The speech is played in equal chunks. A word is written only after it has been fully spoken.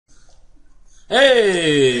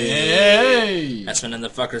Hey! Hey! Hessmann and the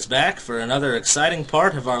Fuckers back for another exciting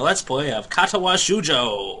part of our Let's Play of Katawa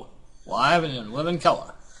Shoujo. Live and in living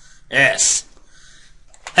color. Yes.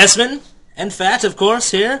 Hessmann and Fat, of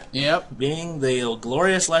course, here. Yep. Being the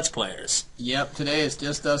glorious Let's Players. Yep, today it's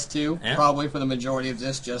just us two. Yeah. Probably for the majority of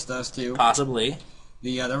this, just us two. Possibly.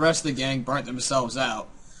 The rest of the gang burnt themselves out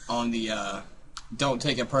on the, don't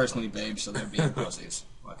take it personally, babe, so they're being pussies.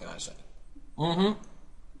 What can I say? Mm-hmm.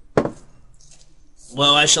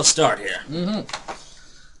 Well, I shall start here.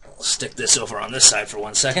 Mm-hmm. I'll stick this over on this side for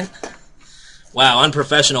 1 second. Wow,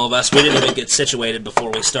 unprofessional of us. We didn't even get situated before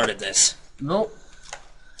we started this. Nope.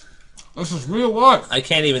 This is real life. I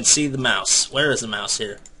can't even see the mouse. Where is the mouse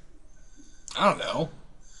here? I don't know.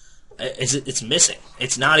 It's missing.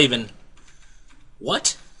 It's not even...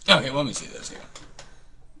 What? Okay, let me see this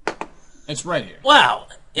here. It's right here. Wow.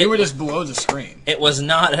 You were just below the screen. It was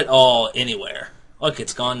not at all anywhere. Look,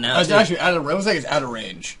 it's gone now. It's actually out of. It looks like it's out of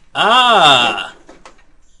range. Ah.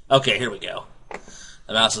 Okay, here we go.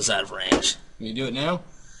 The mouse is out of range. Can you do it now?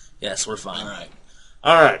 Yes, we're fine. All right.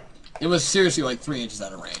 All right. It was seriously like 3 inches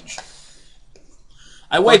out of range.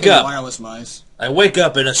 I wake Fucking up. wireless mice. I wake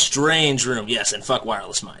up in a strange room. Yes, and fuck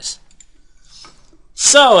wireless mice.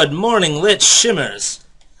 Solid morning lit shimmers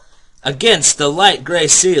against the light gray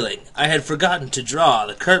ceiling. I had forgotten to draw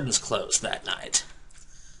the curtains closed that night.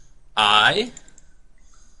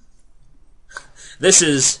 This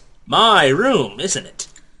is my room, isn't it?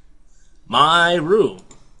 My room.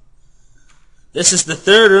 This is the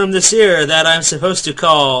third room this year that I'm supposed to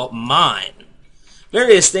call mine.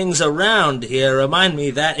 Various things around here remind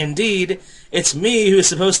me that, indeed, it's me who's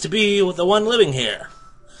supposed to be the one living here.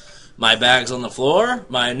 My bags on the floor,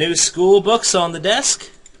 my new school books on the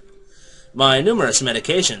desk, my numerous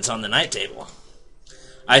medications on the night table.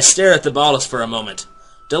 I stare at the bottles for a moment,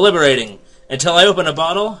 deliberating, until I open a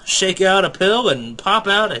bottle, shake out a pill, and pop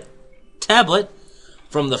out a tablet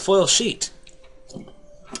from the foil sheet.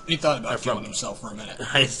 He thought about killing himself for a minute.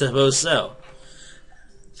 I suppose so.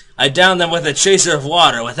 I down them with a chaser of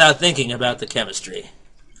water without thinking about the chemistry.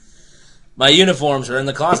 My uniforms are in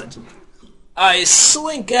the closet. I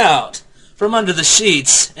slink out from under the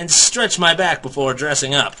sheets and stretch my back before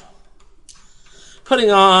dressing up.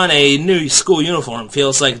 Putting on a new school uniform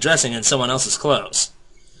feels like dressing in someone else's clothes.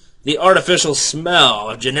 The artificial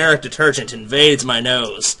smell of generic detergent invades my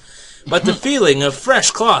nose, but the feeling of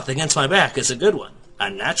fresh cloth against my back is a good one,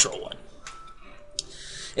 a natural one.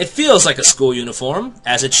 It feels like a school uniform,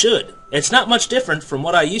 as it should. It's not much different from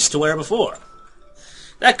what I used to wear before.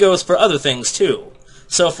 That goes for other things, too.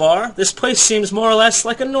 So far, this place seems more or less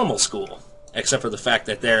like a normal school, except for the fact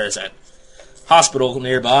that there is a hospital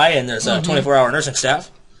nearby and there's a 24-hour nursing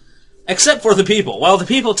staff. Except for the people. Well, the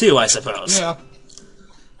people, too, I suppose. Yeah.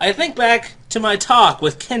 I think back to my talk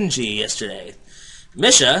with Kenji yesterday.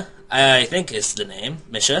 Misha, I think is the name,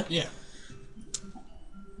 Misha. Yeah.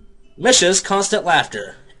 Misha's constant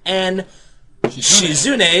laughter, and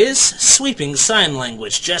Shizune's sweeping sign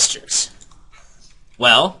language gestures.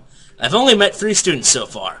 Well, I've only met 3 students so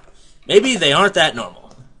far. Maybe they aren't that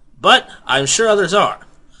normal. But I'm sure others are.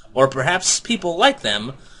 Or perhaps people like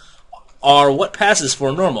them are what passes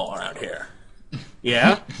for normal around here.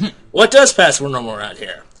 Yeah? What does pass for normal around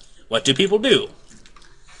here? What do people do?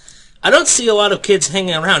 I don't see a lot of kids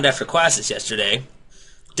hanging around after classes yesterday.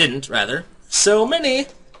 Didn't, rather. So many.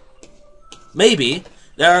 Maybe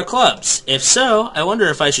there are clubs. If so, I wonder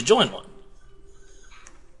if I should join one.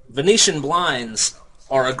 Venetian blinds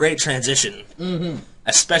are a great transition,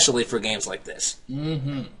 especially for games like this.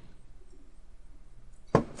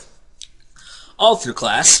 All through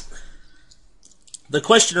class, the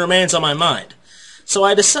question remains on my mind, so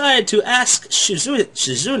I decide to ask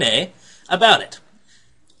Shizune about it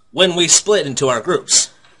when we split into our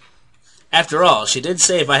groups. After all, she did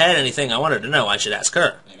say if I had anything I wanted to know, I should ask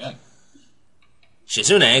her. Amen.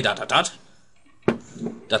 Shizune, ...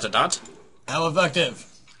 How effective?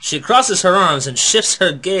 She crosses her arms and shifts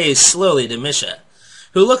her gaze slowly to Misha,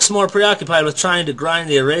 who looks more preoccupied with trying to grind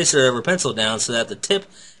the eraser of her pencil down so that the tip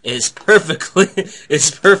is perfect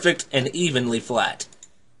and evenly flat.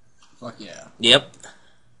 Fuck yeah. Yep.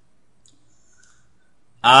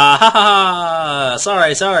 Ah ha ha!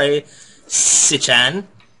 Sorry. Shi-chan.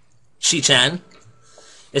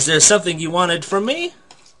 Is there something you wanted from me?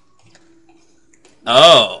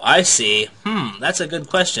 Oh, I see. That's a good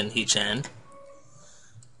question, He-chan.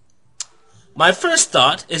 My first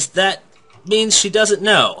thought is that means she doesn't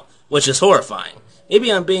know, which is horrifying.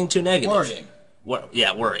 Maybe I'm being too negative. Worrying.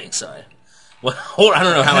 Worrying, sorry. I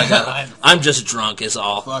don't know how I got it. I'm just drunk is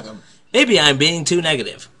all. Fuck 'em. Maybe I'm being too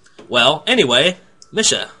negative. Well, anyway,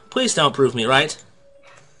 Misha, please don't prove me right.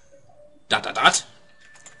 Dot dot dot.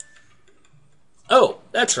 Oh,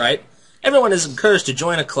 that's right. Everyone is encouraged to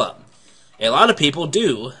join a club. A lot of people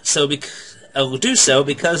do so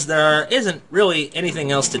because there isn't really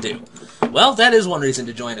anything else to do. Well, that is one reason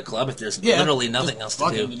to join a club if there's literally nothing else to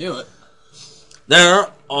do. It. There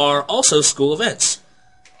are also school events.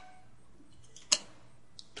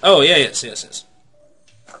 Oh, yes.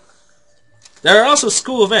 There are also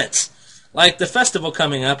school events, like the festival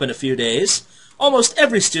coming up in a few days. Almost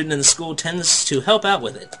every student in the school tends to help out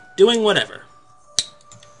with it, doing whatever.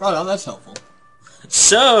 Right on, that's helpful.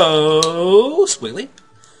 So, Squiggly,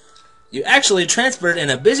 you actually transferred in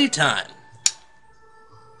a busy time.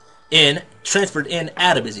 Transferred in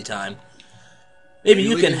at a busy time. Maybe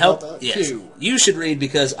you can help. Yes, too. You should read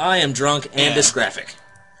because I am drunk and dysgraphic.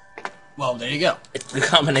 Well, there you go. The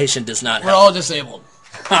combination does not help. We're all disabled.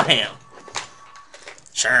 I am.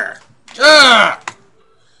 Sure.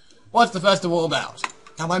 What's the festival about?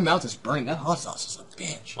 Now my mouth is burning. That hot sauce is a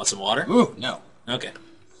bitch. Want some water? Ooh, no. Okay.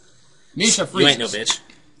 Misha freezes. You ain't no bitch.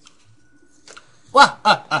 Well,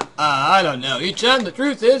 I don't know. Ichan, the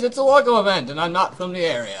truth is, it's a local event, and I'm not from the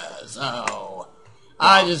area, so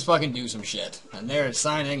I just fucking do some shit. And they're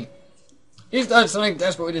signing. He starts something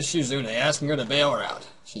desperately to Shizune, asking her to bail her out.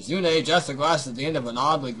 Shizune adjusts her glasses at the end of an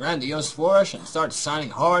oddly grandiose flourish and starts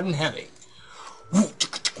signing hard and heavy.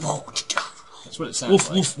 That's what it sounds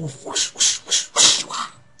like.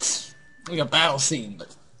 Like a battle scene,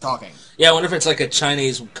 but talking. Yeah, I wonder if it's like a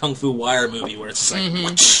Chinese Kung Fu Wire movie where it's like...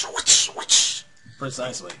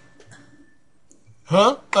 Precisely.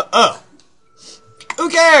 Huh? Who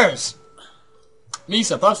cares?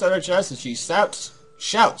 Misa puffs out her chest as she shouts.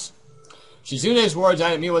 Shizune's words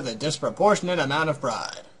at me with a disproportionate amount of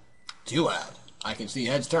pride. Too loud. I can see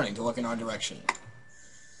heads turning to look in our direction.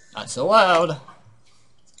 Not so loud.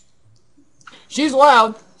 She's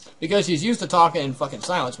loud because she's used to talking in fucking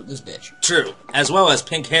silence with this bitch. True. As well as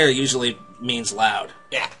pink hair usually means loud.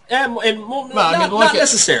 Yeah. Not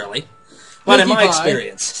necessarily. But in my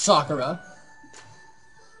experience. Sakura.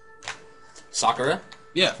 Sakura?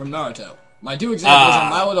 Yeah, from Naruto. My two examples are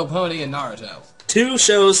My Little Pony and Naruto. Two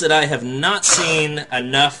shows that I have not seen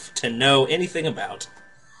enough to know anything about.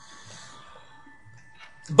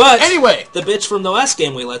 But anyway, the bitch from the last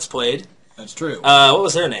game we let's played. That's true. What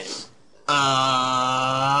was her name?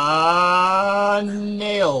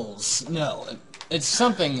 Nails. No, it's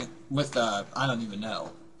something with I don't even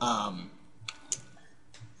know.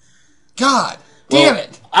 God damn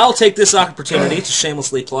it! I'll take this opportunity to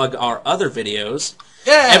shamelessly plug our other videos.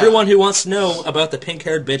 Yeah. Everyone who wants to know about the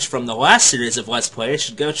pink-haired bitch from the last series of Let's Play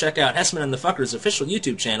should go check out Hessmann and the Fuckers' official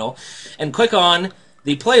YouTube channel and click on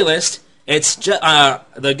the playlist. It's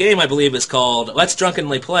the game, I believe, is called Let's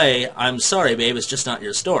Drunkenly Play. I'm sorry, babe, it's just not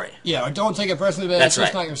your story. Yeah, or don't take it personally, babe. That's it's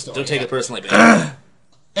just right. not your story. Don't take it personally, babe.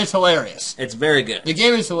 It's hilarious. It's very good. The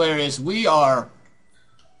game is hilarious. We are,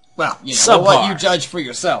 well, you know, Subpar. We'll let you judge for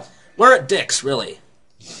yourself. We're at dicks, really.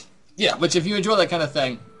 Yeah, which if you enjoy that kind of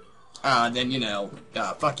thing, then, you know,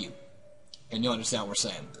 fuck you. And you'll understand what we're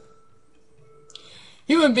saying.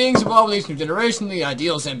 Human beings evolve with each new generation. The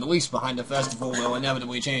ideals and beliefs behind the festival will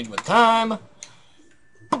inevitably change with time.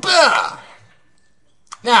 Bah!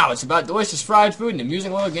 Now, it's about delicious fried food and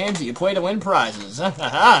amusing little games that you play to win prizes. The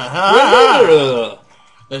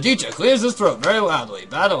teacher clears his throat very loudly,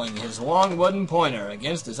 battling his long wooden pointer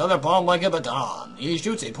against his other palm like a baton. He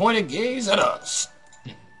shoots a pointed gaze at us.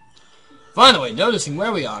 Finally, noticing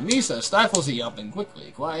where we are, Misa stifles a yelp and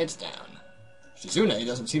quickly quiets down. Shizune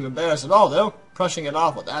doesn't seem embarrassed at all, though, brushing it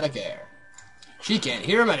off without a care. She can't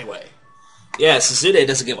hear him anyway. Yeah, Shizune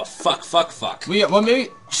doesn't give a fuck. Well, maybe...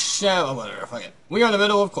 whatever, fuck it. We are in the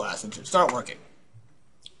middle of class and should start working.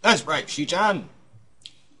 That's right, Shi-chan.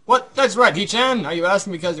 What? That's right, He-chan. Are you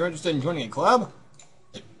asking because you're interested in joining a club?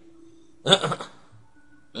 I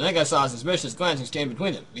think I saw a suspicious glance exchanged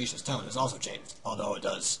between them. Misha's tone has also changed, although it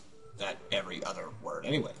does that every other word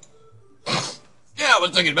anyway. Yeah, I was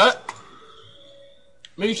thinking about it.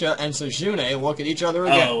 Misha and Shizune look at each other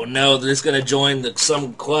again. Oh no, they're just gonna join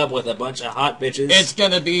some club with a bunch of hot bitches. It's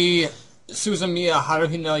gonna be Suzumiya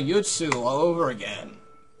Haruhi no Jutsu all over again.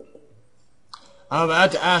 I'm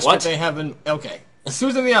about to ask if they have an... Okay.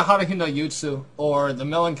 Suzumiya Haruhi no Jutsu, or the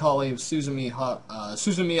melancholy of Suzumiya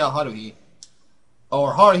Haruhi,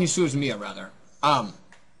 or Haruhi Suzumiya, rather.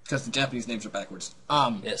 Because the Japanese names are backwards.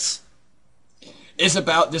 Yes. It's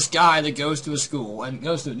about this guy that goes to a school, and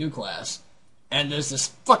goes to a new class, and there's this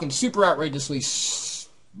fucking super outrageously,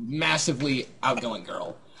 massively outgoing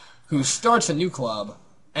girl, who starts a new club,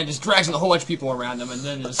 and just drags in a whole bunch of people around them, and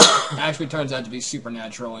then actually turns out to be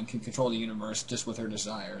supernatural and can control the universe just with her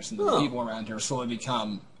desires. And the people around her slowly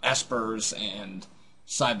become espers and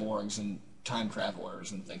cyborgs and time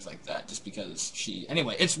travelers and things like that, just because she...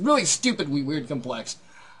 Anyway, it's really stupidly weird complex,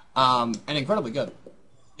 and incredibly good.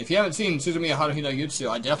 If you haven't seen Suzumiya Haruhi no Jutsu,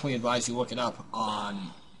 I definitely advise you look it up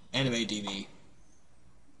on AnimeDB.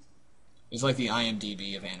 It's like the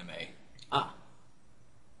IMDb of anime. Ah.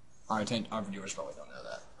 Our viewers probably don't know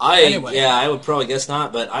that. Anyway, yeah, I would probably guess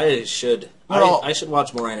not, but I should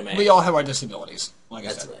watch more anime. We all have our disabilities, like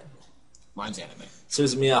That's I said. right. Mine's anime.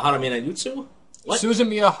 Suzumiya Haruhi no Jutsu? What?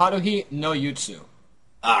 Suzumiya Haruhi no Jutsu.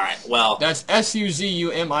 Alright, well... That's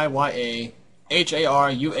SUZUMIYA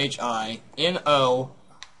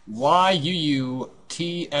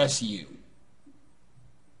HARUHINOYUUTSU.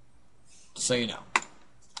 So you know.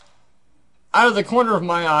 Out of the corner of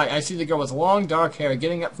my eye, I see the girl with long, dark hair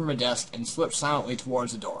getting up from her desk and slips silently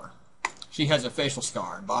towards the door. She has a facial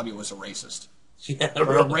scar, and Bobby was a racist. Yeah,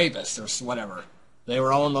 or a rapist, or whatever. They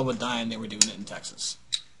were all in love with Diane, they were doing it in Texas.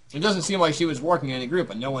 It doesn't seem like she was working in a group,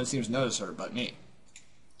 and no one seems to notice her but me.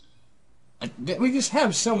 We just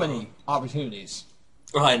have so many opportunities.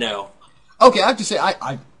 Oh, I know. Okay, I have to say,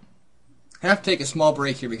 I have to take a small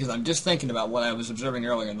break here because I'm just thinking about what I was observing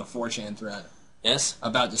earlier in the 4chan thread. Yes?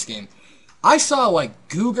 About this game. I saw, like,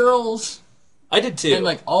 Goo Girls. I did too. And,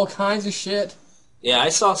 like, all kinds of shit. Yeah, I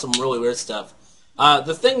saw some really weird stuff.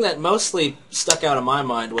 The thing that mostly stuck out in my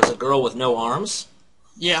mind was a girl with no arms.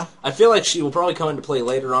 Yeah. I feel like she will probably come into play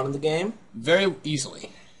later on in the game. Very easily.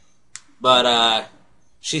 But,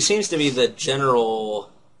 she seems to be the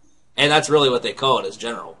general... And that's really what they call it, is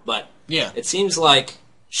general. But yeah, it seems like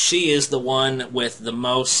she is the one with the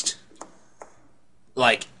most...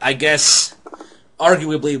 Like, I guess...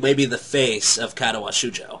 Arguably, maybe the face of Katawa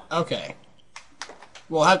Shoujo. Okay.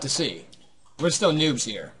 We'll have to see. We're still noobs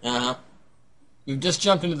here. Uh-huh. We've just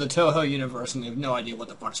jumped into the Toho universe and we have no idea what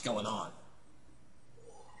the fuck's going on.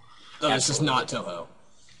 This is not Toho.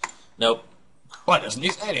 Nope. Why doesn't he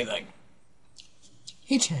say anything?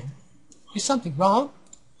 He-chan, is something wrong?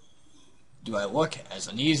 Do I look as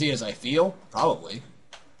uneasy as I feel? Probably.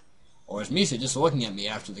 Or is Misa just looking at me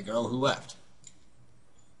after the girl who left?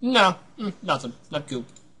 No, nothing. Not goop.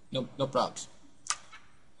 No props.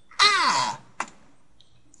 Ah!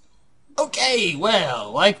 Okay,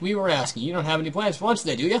 well, like we were asking, you don't have any plans for lunch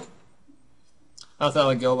today, do you? I thought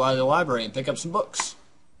I'd go by the library and pick up some books.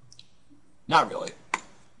 Not really. Do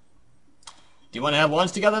you want to have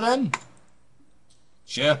lunch together then?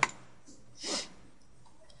 Sure.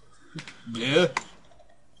 Yeah.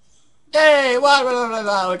 Hey,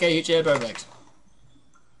 what? Okay, you chair, perfect.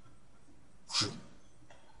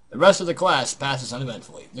 The rest of the class passes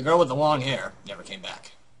uneventfully. The girl with the long hair never came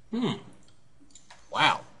back.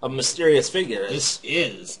 Wow. A mysterious figure. This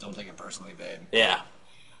is. Don't take it personally, babe. Yeah.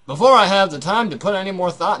 Before I have the time to put any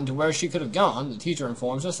more thought into where she could have gone, the teacher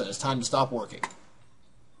informs us that it's time to stop working.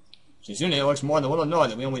 Shizune looks more than a little annoyed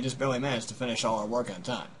that we only just barely managed to finish all our work in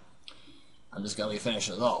time. I'm just gonna finish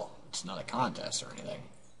it all. It's not a contest or anything.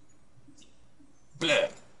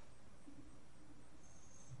 Bleh.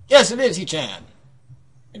 Yes, it is, He-chan.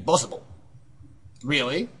 Impossible.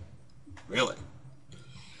 Really? Really?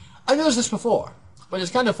 I've noticed this before, but it's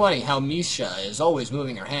kind of funny how Misha is always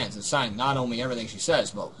moving her hands and signing not only everything she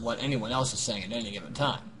says, but what anyone else is saying at any given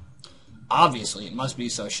time. Obviously, it must be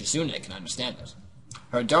so Shizune can understand it.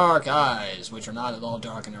 Her dark eyes, which are not at all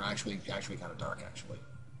dark and are actually kind of dark, actually.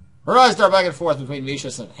 Her eyes dart back and forth between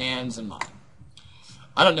Misha's hands and mine.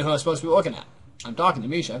 I don't know who I'm supposed to be looking at. I'm talking to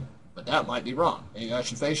Misha, but that might be wrong. Maybe I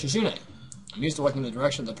should face Shizune. I'm used to looking in the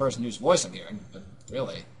direction of the person whose voice I'm hearing, but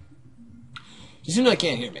really... Shizune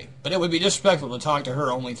can't hear me, but it would be disrespectful to talk to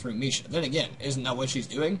her only through Misha. Then again, isn't that what she's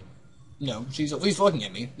doing? No, she's at least looking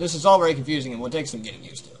at me. This is all very confusing and will take some getting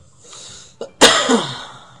used to.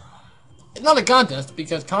 It's not a contest,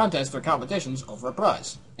 because contests are competitions over a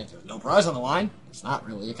prize. If there's no prize on the line, it's not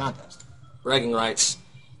really a contest. Bragging rights.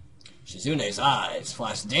 Shizune's eyes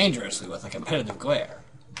flash dangerously with a competitive glare.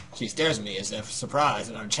 She stares at me as if surprised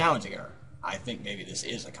that I'm challenging her. I think maybe this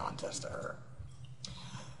is a contest to her.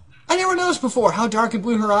 I never noticed before how dark and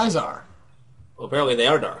blue her eyes are. Well, apparently they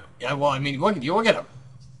are dark. Yeah, well, I mean, you look at them.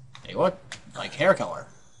 They look like hair color.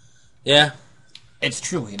 Yeah. It's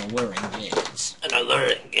truly an alluring gaze. An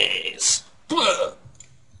alluring gaze. Blah.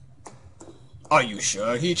 Are you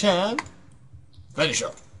sure, He-chan? Very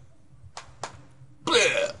sure. Blah.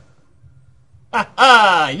 Ha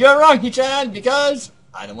ha! You're wrong, He-chan, because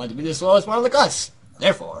I don't want to be the slowest one of the class.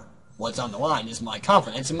 Therefore, what's on the line is my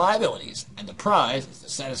confidence in my abilities, and the prize is the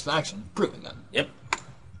satisfaction of proving them. Yep.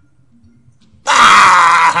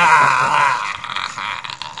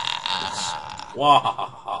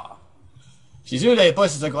 Wahahaha. Shizune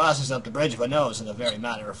pushes her glasses up the bridge of her nose in a very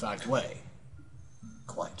matter-of-fact way.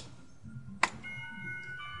 Quite.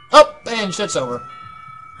 and shit's over.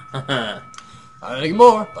 Not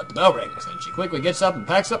anymore, but the bell rings, and she quickly gets up and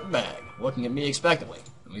packs up her bag, looking at me expectantly.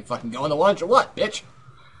 Are we fucking going to lunch or what, bitch?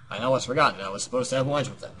 I almost forgot that I was supposed to have lunch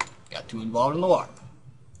with them. Got too involved in the LARP.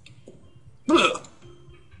 Bleh.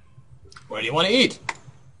 Where do you want to eat?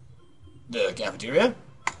 The cafeteria?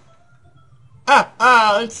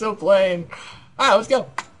 It's so plain. Let's go.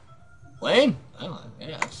 Plain? I don't know,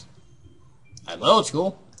 yes. At my old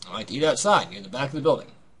school, I like to eat outside near the back of the building.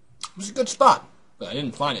 It was a good spot, but I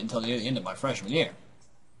didn't find it until near the end of my freshman year.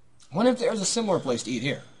 I wonder if there's a similar place to eat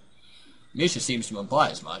here. Misha seems to imply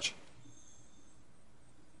as much.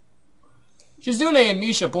 Shizune and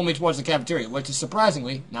Misha pull me towards the cafeteria, which is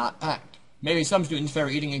surprisingly not packed. Maybe some students favor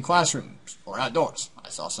eating in classrooms or outdoors. I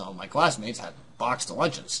saw some of my classmates had boxed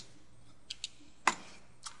lunches.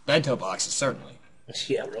 Bento boxes, certainly.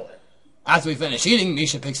 Yeah, really. After we finish eating,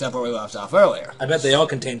 Misha picks up where we left off earlier. I bet they all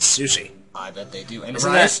contain sushi. I bet they do. And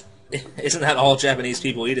rice. Isn't that all Japanese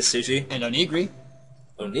people eat is sushi? And onigiri.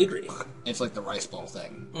 Onigiri? It's like the rice bowl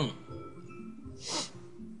thing. Mm.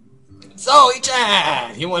 So,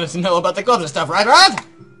 Ichan, you wanted to know about the clothes and stuff, right?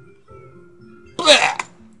 Bleh.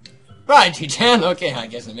 Right, Ichan. Okay, I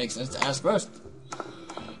guess it makes sense to ask first.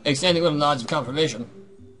 Extending little nods of confirmation.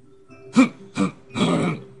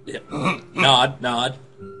 Yeah. Nod.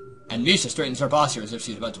 And Misha straightens her posture as if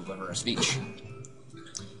she's about to deliver a speech.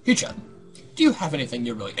 Ichan, do you have anything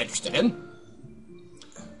you're really interested in?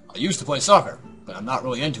 I used to play soccer, but I'm not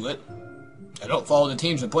really into it. I don't follow the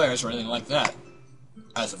teams and players or anything like that.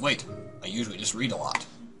 As of late, I usually just read a lot.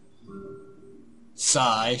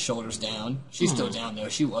 Sigh, shoulders down. She's still down, though.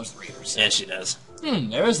 She loves readers. Yeah, she does.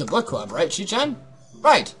 There is the book club, right, Shi-chan?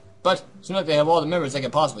 Right, but it seems like they have all the members they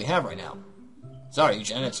could possibly have right now. Sorry,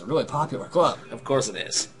 Yu-chan, it's a really popular club. Of course it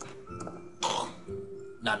is.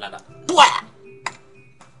 No. Blah!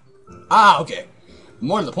 Okay.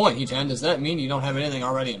 More to the point, Yu-chan, does that mean you don't have anything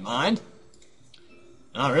already in mind?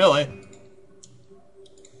 Not really.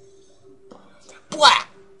 Blah!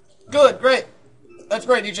 Good, great. That's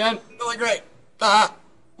great, Yu-chan. Really great.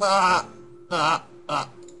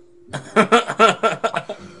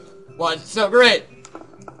 What's so great?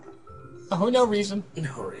 Oh, no reason.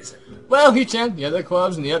 No reason. Well, Yu-chan, the other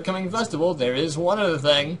clubs in the upcoming festival, there is one other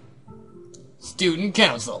thing. Student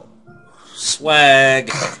council.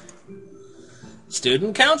 Swag.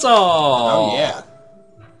 Student council. Oh, yeah.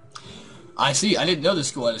 I see. I didn't know the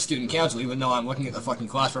school had a student council, even though I'm looking at the fucking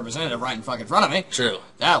class representative right in fucking front of me. True.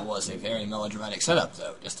 That was a very melodramatic setup,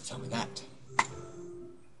 though, just to tell me that.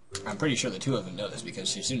 I'm pretty sure the two of them know this because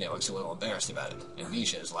Shizune looks a little embarrassed about it, and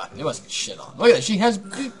Misha is laughing. It wasn't shit on. Look at that. She's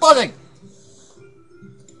buzzing.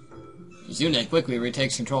 Shizune quickly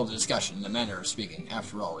retakes control of the discussion in the manner of speaking.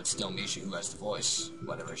 After all, it's still Misha who has the voice,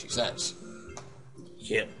 whatever she says.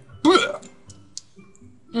 Yep.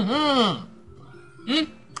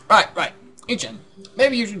 Right. Ichan,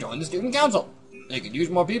 maybe you should join the student council. They could use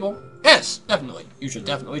more people. Yes, definitely. You should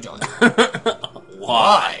definitely join.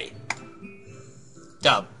 Why?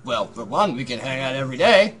 Well, for one, we can hang out every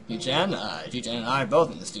day. Ichan and I are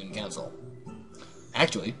both in the student council.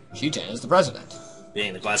 Actually, Shi-chan is the president.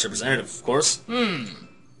 Being the class representative, of course.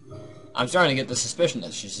 I'm starting to get the suspicion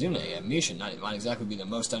that Shizune and Misha might exactly be the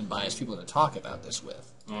most unbiased people to talk about this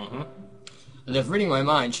with. And if reading my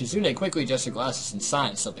mind, Shizune quickly adjusts her glasses and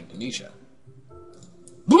signs something to Misha.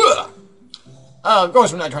 Blah! Of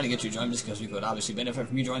course, we're not trying to get you joined just because we could obviously benefit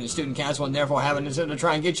from you joining the student council and therefore have an incentive to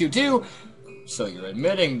try and get you too. So you're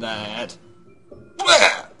admitting that...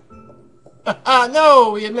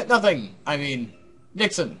 No, we admit nothing. I mean,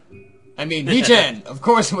 Nixon. I mean, Ichan. Of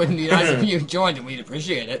course, it wouldn't be nice if you joined and we'd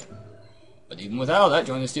appreciate it. But even without that,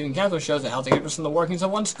 joining the student council shows a healthy interest in the workings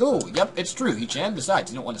of one school. Yep, it's true, Ichan.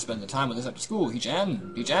 Besides, you don't want to spend the time with us after school,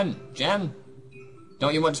 Ichan. Ichan.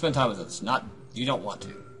 Don't you want to spend time with us? Not, you don't want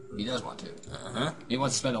to. He does want to. He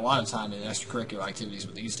wants to spend a lot of time in extracurricular activities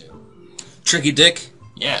with these two. Tricky Dick.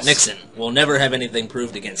 Yes. Nixon will never have anything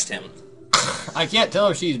proved against him. I can't tell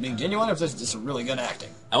if she's being genuine or if this is just really good acting.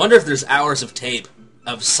 I wonder if there's hours of tape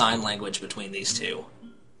of sign language between these two.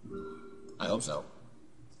 I hope so.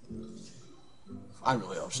 I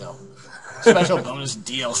really hope so. Special bonus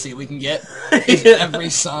DLC we can get. Every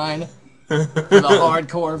sign for the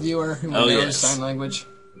hardcore viewer who knows sign language.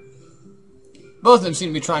 Both of them seem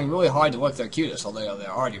to be trying really hard to look their cutest, although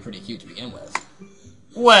they're already pretty cute to begin with.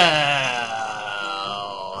 Well...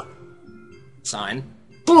 Sign.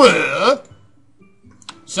 Bleh.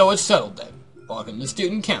 So it's settled then. Welcome to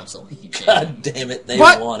student council. God damn it, they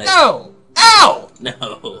what? want it. No! Ow!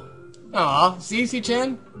 No. Aw, see,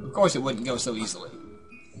 Chan? Of course it wouldn't go so easily.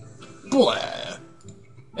 Bleh.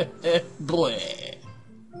 Bleh.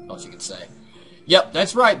 All she could say. Yep,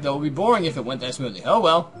 that's right, though it would be boring if it went that smoothly. Oh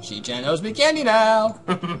well, Shi-chan owes me candy now.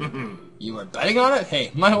 You are betting on it?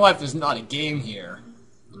 Hey, my life is not a game here.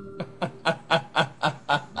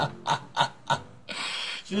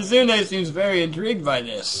 Shizune seems very intrigued by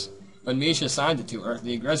this. When Misha signs it to her,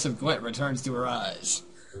 the aggressive glint returns to her eyes.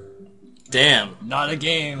 Damn. Not a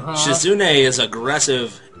game, huh? Shizune is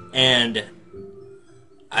aggressive, and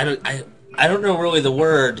I don't know really the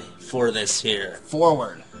word for this here.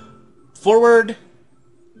 Forward. Forward?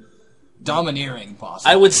 Domineering,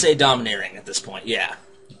 possibly. I would say domineering at this point, yeah.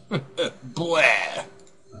 Blah.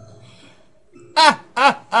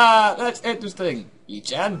 That's interesting.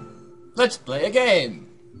 Ichan, let's play a game.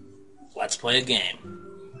 Let's play a game.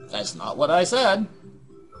 That's not what I said.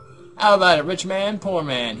 How about a rich man, poor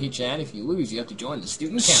man? Hichan, if you lose, you have to join the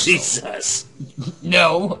student council. Jesus.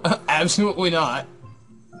 No, absolutely not.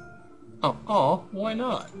 Oh, why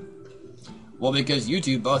not? Well, because you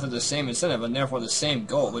two both have the same incentive and therefore the same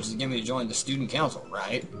goal, which is getting me to join the student council,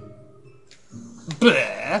 right?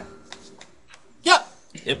 Blah. Yep.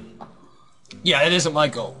 Yeah, that isn't my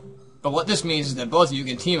goal. But what this means is that both of you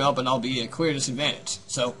can team up and I'll be at a clear disadvantage.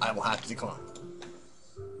 So I will have to decline.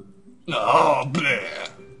 Oh, bleh.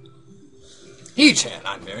 Hichan,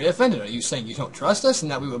 I'm very offended. Are you saying you don't trust us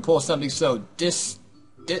and that we would pull something so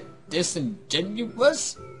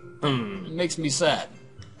disingenuous? It makes me sad.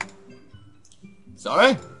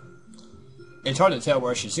 Sorry? It's hard to tell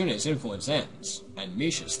where Shizune's influence ends, and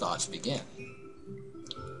Misha's thoughts begin.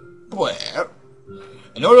 Well,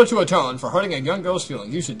 in order to atone for hurting a young girl's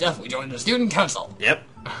feelings, you should definitely join the student council. Yep.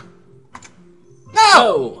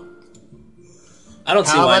 No! I don't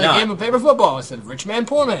see How why about not. a game of paper football instead of rich man,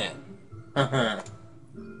 poor man?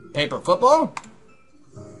 Paper football?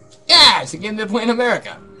 Yeah, it's a game they play in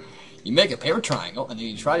America. You make a paper triangle, and then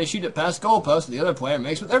you try to shoot it past goalposts that the other player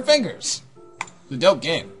makes with their fingers. It's a dope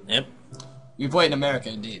game. Yep. We play it in America,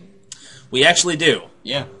 indeed. We actually do.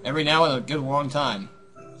 Yeah, every now and a good long time.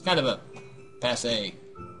 It's kind of a passe,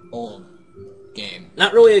 old game.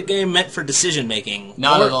 Not really a game meant for decision making.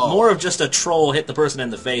 Not at all. More of just a troll hit the person in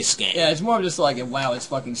the face game. Yeah, it's more of just like, wow, it's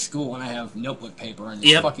fucking school and I have notebook paper and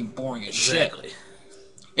it's fucking boring as Exactly. shit.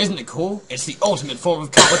 Isn't it cool? It's the ultimate form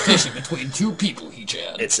of competition between two people,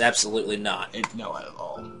 Hichan. It's absolutely not. It's not at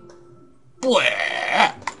all.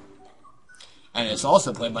 Blah. And it's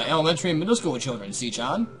also played by elementary and middle school children,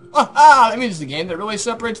 Hichan. That means it's a game that really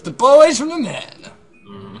separates the boys from the men.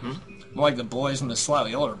 More like the boys from the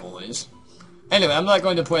slightly older boys. Anyway, I'm not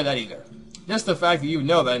going to play that either. Just the fact that you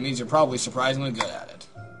know about it means you're probably surprisingly good at it.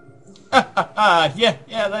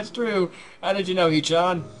 Yeah, that's true. How did you know,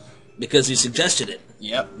 Hichan? Because you suggested it.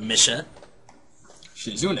 Yep. Misha.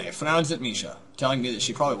 Shizune frowns at Misha, telling me that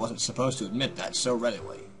she probably wasn't supposed to admit that so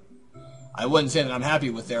readily. I wouldn't say that I'm happy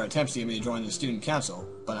with their attempts to get me to join the student council,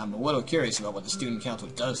 but I'm a little curious about what the student council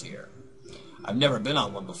does here. I've never been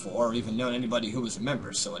on one before, or even known anybody who was a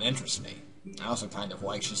member, so it interests me. I also kind of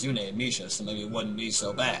like Shizune and Misha, so maybe it wouldn't be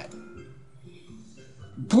so bad.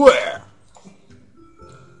 Bwah!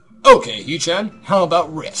 Okay, Hichan, how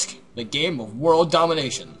about Risk? The game of world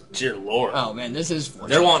domination. Dear Lord. Oh man, this is fortunate.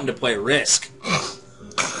 They're wanting to play Risk.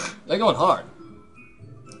 They're going hard.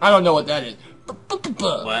 I don't know what that is.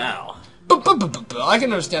 Wow. I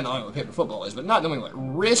can understand knowing what paper football is, but not knowing what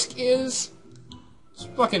Risk is? It's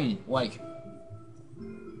fucking, like,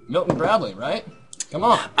 Milton Bradley, right? Come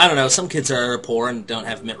on. I don't know. Some kids are poor and don't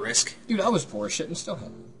have Risk. Dude, I was poor as shit and still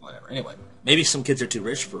had whatever. Anyway. Maybe some kids are too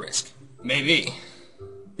rich for Risk. Maybe.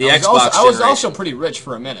 The I Xbox was also pretty rich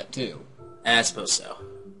for a minute, too. I suppose so.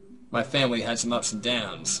 My family had some ups and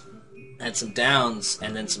downs. Had some downs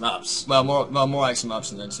and then some ups. Well, more like some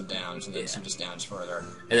ups and then some downs, and then some just downs further.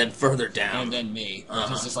 And then further down. And then me.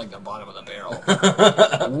 Which is just like the bottom of the barrel.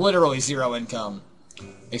 Literally zero income.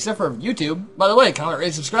 Except for YouTube. By the way, comment,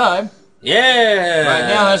 rate, subscribe. Yeah! Right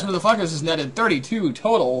now, this motherfuckers has netted 32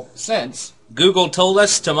 total cents. Google told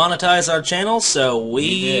us to monetize our channel, so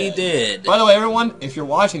we did. By the way, everyone, if you're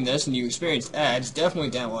watching this and you experienced ads,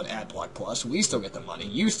 definitely download AdBlock Plus. We still get the money.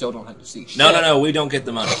 You still don't have to see shit. No, we don't get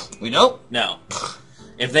the money. We don't? No.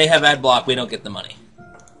 If they have AdBlock, we don't get the money.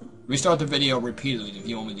 Restart the video repeatedly to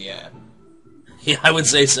view only the ad. Yeah, I would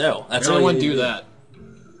say so. That's Everyone all you do that.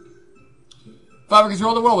 If I would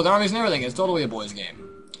control the world with armies and everything, it's totally a boys'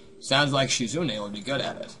 game. Sounds like Shizune would be good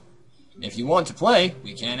at it. If you want to play,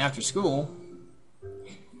 we can after school.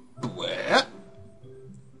 What?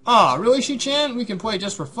 Ah, really, Shi-chan? We can play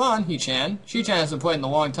just for fun, Hichan. Shi-chan hasn't played in a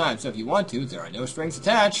long time, so if you want to, there are no strings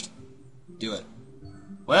attached. Do it.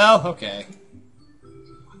 Well, okay.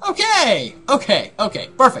 Okay,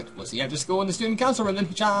 perfect. We'll see you after school in the student council room then,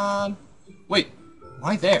 Hichan. Wait,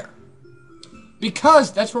 why there?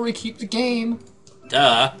 Because that's where we keep the game.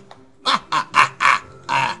 Duh.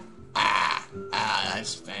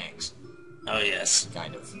 That's thanks. Oh, yes.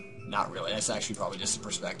 Kind of. Not really. That's actually probably just a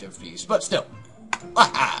perspective piece. But still.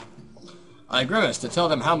 I grimace to tell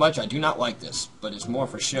them how much I do not like this, but it's more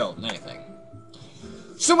for show than anything.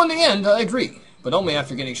 So in the end, I agree, but only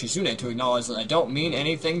after getting Shizune to acknowledge that I don't mean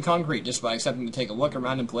anything concrete just by accepting to take a look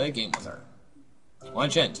around and play a game with her.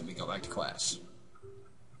 Lunch ends and we go back to class.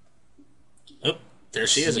 Oh, there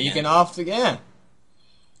she is Sneaking again. off again.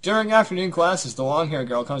 During afternoon classes, the long-haired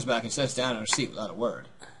girl comes back and sits down in her seat without a word.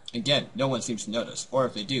 Again, no one seems to notice, or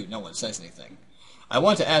if they do, no one says anything. I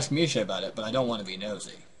want to ask Misha about it, but I don't want to be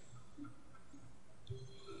nosy.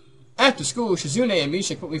 After school, Shizune and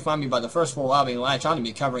Misha quickly find me by the first floor lobby and latch onto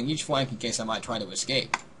me, covering each flank in case I might try to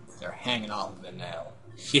escape. They're hanging off of it now.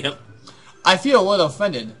 Yep. I feel a little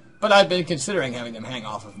offended, but I've been considering having them hang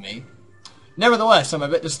off of me. Nevertheless, I'm a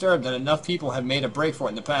bit disturbed that enough people have made a break for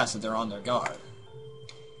it in the past that they're on their guard.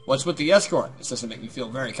 What's with the escort? This doesn't make me feel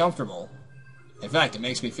very comfortable. In fact, it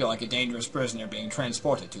makes me feel like a dangerous prisoner being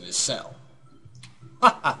transported to his cell.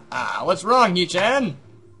 Ha ha ha! What's wrong, Yi-chan?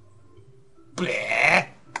 Bleh!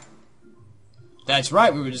 That's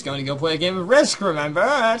right, we were just going to go play a game of Risk, remember?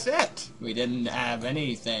 That's it! We didn't have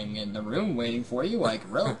anything in the room waiting for you, like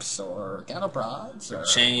ropes, or cattle prods, or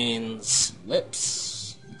chains,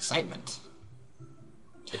 lips, excitement.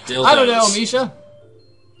 Dildos. I don't know, Misha.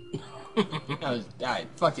 Alright,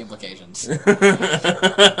 fuck the implications.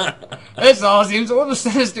 This all seems a little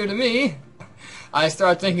sinister to me. I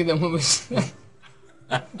start thinking that when we...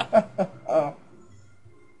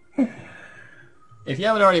 If you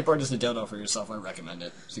haven't already purchased a dildo for yourself, I recommend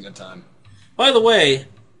it. It's a good time. By the way,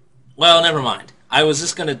 well, never mind. I was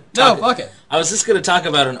just gonna talk, No, fuck it. I was just gonna talk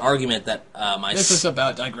about an argument that This is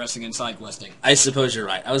about digressing and side questing. I suppose you're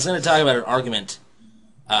right. I was gonna talk about an argument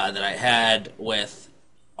that I had with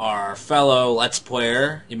our fellow Let's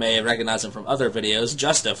Player. You may recognize him from other videos,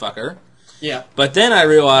 Just a Fucker. Yeah. But then I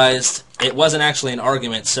realized it wasn't actually an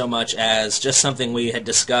argument so much as just something we had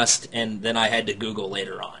discussed, and then I had to Google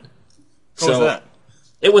later on. What was that?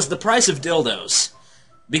 It was the price of dildos.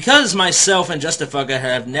 Because myself and Justifucker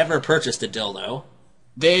have never purchased a dildo.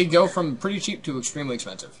 They go from pretty cheap to extremely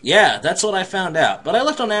expensive. Yeah, that's what I found out. But I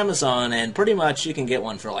looked on Amazon, and pretty much you can get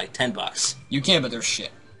one for like $10. You can, but they're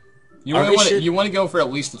shit. You Are they shit? want to go for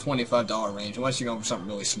at least the $25 range, unless you're going for something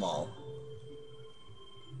really small.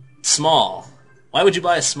 Small. Why would you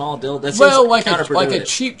buy a small dildo? That Well, seems like a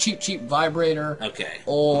counterproductive. cheap vibrator. Okay.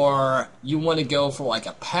 Or you want to go for like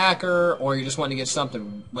a packer, or you just want to get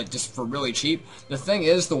something like just for really cheap. The thing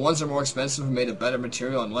is, the ones that are more expensive are made of better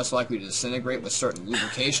material and less likely to disintegrate with certain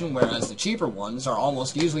lubrication, whereas the cheaper ones are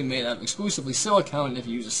almost usually made out of exclusively silicone, and if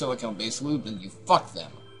you use a silicone-based lube, then you fuck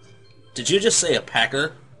them. Did you just say a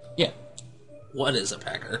packer? Yeah. What is a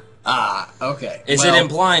packer? Ah, okay. Is it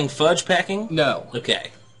implying fudge packing? No.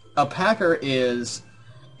 Okay. A packer is,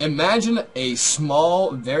 imagine a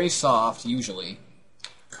small, very soft, usually,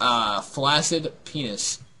 flaccid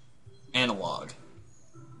penis analog.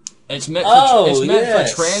 It's meant for,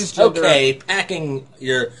 yes. for transgender... Okay, packing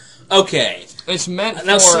your... Okay. It's meant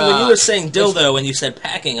Now, for... so when you were saying dildo and you said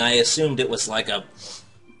packing, I assumed it was like a...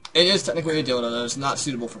 It is technically a dildo, though it's not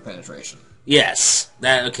suitable for penetration. Yes.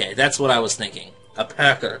 Okay, that's what I was thinking. A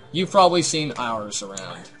packer. You've probably seen ours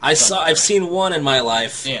around. I've seen one in my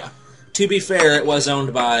life. Yeah. To be fair, it was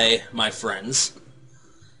owned by my friends.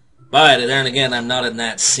 But then again, I'm not in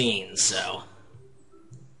that scene, so...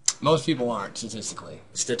 Most people aren't, statistically.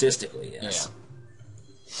 Statistically, yes.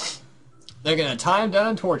 Yeah. They're gonna tie him down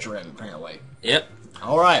and torture him, apparently. Yep.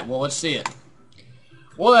 Alright, well, let's see it.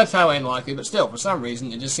 Well, that's highly unlikely, but still, for some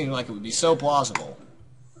reason, it just seemed like it would be so plausible.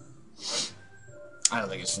 I don't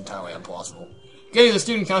think it's entirely implausible. Getting to the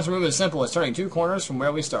student council room is as simple as turning 2 corners from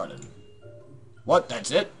where we started. What?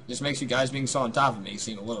 That's it? This makes you guys being so on top of me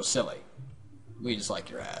seem a little silly. We just like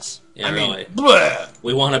your ass. Yeah, I really. mean, bleh!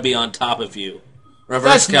 We want to be on top of you.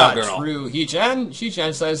 Reverse That's cowgirl. not true, Hee-chan.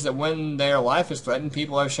 Hee-chan says that when their life is threatened,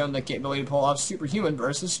 people have shown the capability to pull off superhuman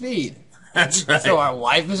bursts of speed. That's right. So our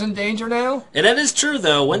life is in danger now? And that is true,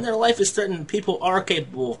 though. When their life is threatened, people are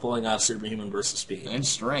capable of pulling off superhuman bursts of speed. And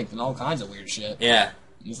strength and all kinds of weird shit. Yeah.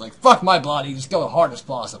 He's like, fuck my body, just go as hard as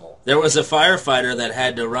possible. There was a firefighter that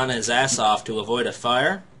had to run his ass off to avoid a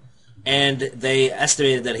fire, and they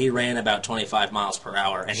estimated that he ran about 25 miles per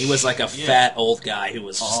hour, and he was like a fat old guy who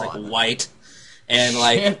was just like white and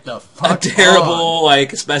like a terrible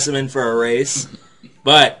like specimen for a race.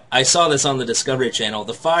 But I saw this on the Discovery Channel.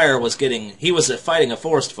 The fire was he was fighting a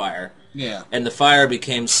forest fire. Yeah. And the fire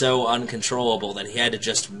became so uncontrollable that he had to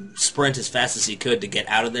just sprint as fast as he could to get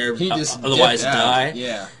out of there, He just otherwise dipped out. die.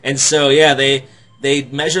 Yeah. And so, yeah, they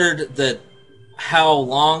measured how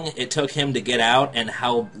long it took him to get out and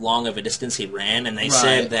how long of a distance he ran, and they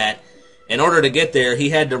said that in order to get there, he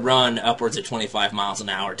had to run upwards of 25 miles an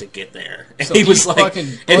hour to get there. And So he was like,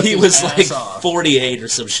 48 48 or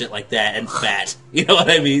some shit like that, and fat. You know what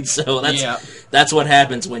I mean? So that's what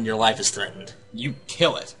happens when your life is threatened. You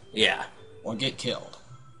kill it. Yeah. Or get killed.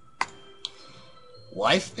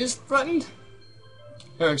 Life is threatened?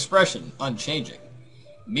 Her expression unchanging.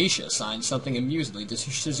 Misha signs something amusedly to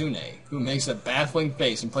Shizune, who makes a baffling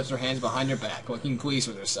face and puts her hands behind her back, looking pleased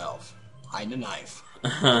with herself. Hiding a knife.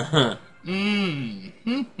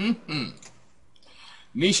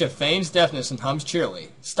 Misha feigns deafness and hums cheerily.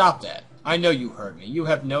 Stop that. I know you heard me. You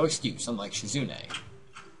have no excuse, unlike Shizune.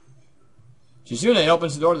 Shizune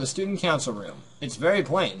opens the door to the student council room. It's very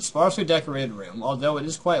plain, sparsely decorated room, although it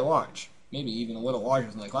is quite large. Maybe even a little larger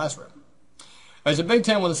than the classroom. There's a big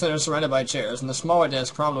table in the center surrounded by chairs, and a smaller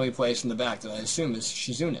desk prominently placed in the back that I assume is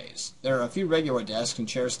Shizune's. There are a few regular desks and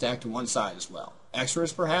chairs stacked to one side as well.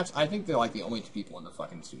 Extras, perhaps? I think they're like the only two people in the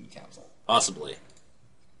fucking student council. Possibly.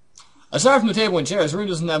 Aside from the table and chairs, the room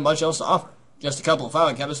doesn't have much else to offer. Just a couple of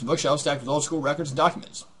filing cabinets and bookshelves stacked with old school records and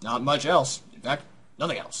documents. Not much else. In fact,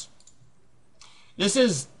 nothing else. This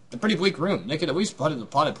is a pretty bleak room. They could at least put a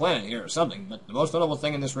potted plant in here or something, but the most notable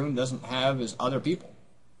thing in this room doesn't have is other people.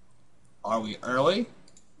 Are we early?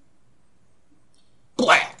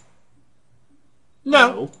 Blah!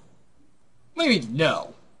 No. What do you mean,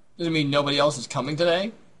 no? Does it mean nobody else is coming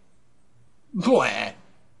today? Blah!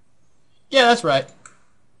 Yeah, that's right.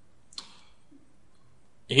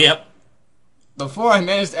 Yep. Before I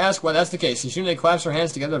managed to ask why that's the case, Shizune claps her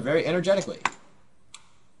hands together very energetically.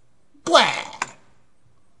 Blah!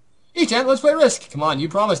 E10, let's play Risk. Come on, you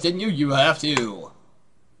promised, didn't you? You have to.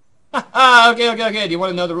 Okay. Do you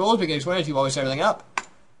want to know the rules? We can explain it to you while we set everything up.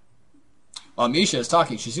 While Misha is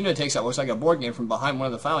talking, Shizune takes out what looks like a board game from behind one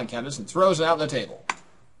of the filing cabinets and throws it out on the table.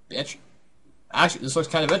 Bitch. Actually, this looks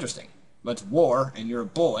kind of interesting. But it's war, and you're a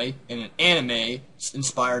boy, in an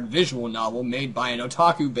anime-inspired visual novel made by an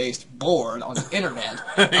otaku-based board on the internet.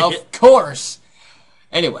 Of course!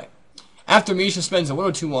 Anyway. After Misha spends a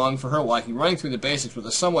little too long for her liking running through the basics with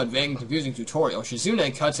a somewhat vague and confusing tutorial,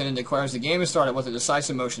 Shizune cuts in and declares the game has started with a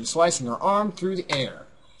decisive motion slicing her arm through the air.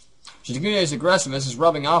 Shizune's aggressiveness is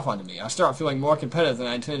rubbing off onto me. I start feeling more competitive than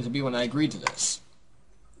I intended to be when I agreed to this.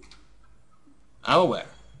 I'm aware.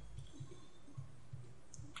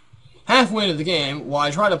 Halfway into the game, while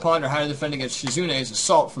I try to ponder how to defend against Shizune's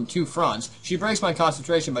assault from two fronts, she breaks my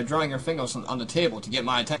concentration by drawing her fingers on the table to get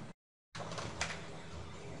my attention.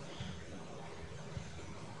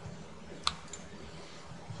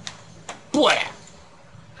 Blah!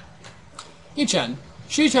 Yi-chan,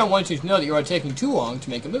 Shi-chan wants you to know that you are taking too long to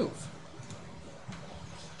make a move.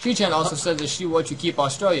 Shi-chan also said that she would let you keep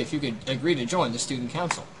Australia if you could agree to join the student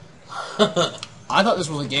council. I thought this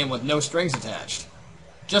was a game with no strings attached.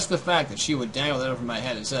 Just the fact that she would dangle that over my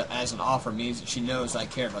head as an offer means that she knows I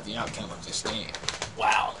care about the outcome of this game.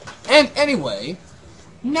 Wow. And anyway,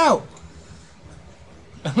 no.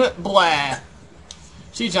 Blah.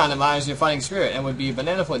 Shi-chan admires your fighting spirit and would be a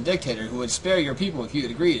benevolent dictator who would spare your people if you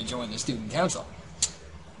would agree to join the student council.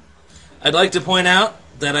 I'd like to point out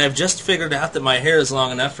that I've just figured out that my hair is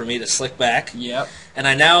long enough for me to slick back. Yep. And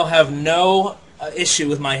I now have no issue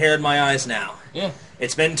with my hair and my eyes now. Yeah.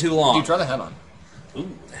 It's been too long. You try the hat on.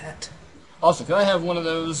 Ooh, that. Also, can I have one of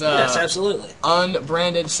those yes, absolutely.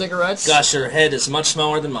 Unbranded cigarettes? Gosh, your head is much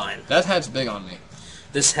smaller than mine. That hat's big on me.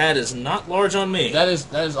 This hat is not large on me. That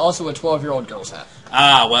is also a 12-year-old girl's hat.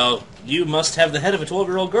 Ah, well, you must have the head of a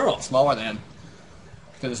 12-year-old girl. Smaller than.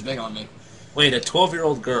 Because it's big on me. Wait, a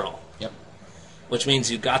 12-year-old girl? Yep. Which means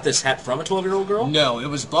you got this hat from a 12-year-old girl? No, it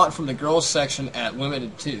was bought from the girls section at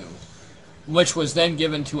Limited 2. Which was then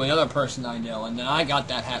given to another person I know, and then I got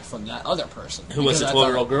that hat from that other person. Who was a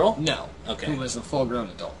 12-year-old girl? No. Okay. Who was a full-grown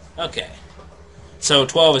adult. Okay. So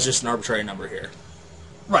 12 is just an arbitrary number here.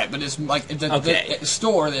 Right, but it's like the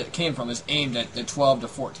store that it came from is aimed at the 12 to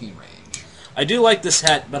 14 range. I do like this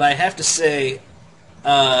hat, but I have to say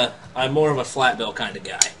I'm more of a flat bill kind of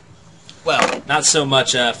guy. Well, not so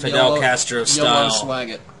much Fidel Castro style. Swag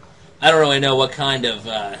it. I don't really know what kind of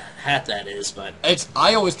hat that is, but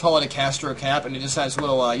I always call it a Castro cap, and it just has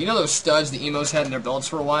little, you know those studs the emos had in their belts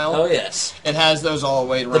for a while? Oh, yes. It has those all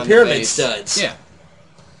the way around the pyramid base. studs. Yeah.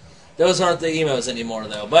 Those aren't the emos anymore,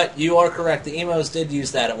 though. But you are correct. The emos did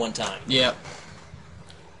use that at one time. Yep.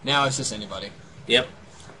 Now it's just anybody. Yep.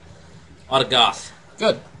 A lot of goth.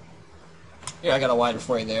 Good. Here, I got a wider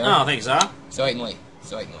for you there. Oh, thanks, huh? Certainly.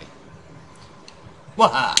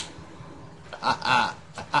 Wah-ha!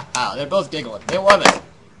 They're both giggling. They love it.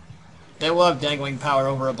 They love dangling power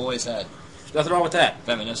over a boy's head. There's nothing wrong with that.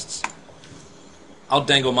 Feminists. I'll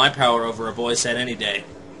dangle my power over a boy's head any day.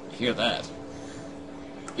 Hear that?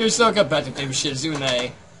 You're so competitive,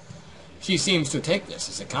 Shizune. She seems to take this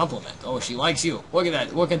as a compliment. Oh, she likes you. Look at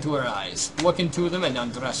that. Look into her eyes. Look into them and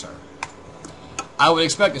undress her. I would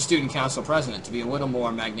expect the student council president to be a little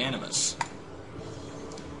more magnanimous.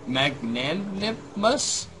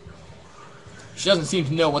 Magnanimous? She doesn't seem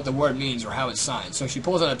to know what the word means or how it's signed, so she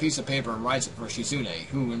pulls out a piece of paper and writes it for Shizune,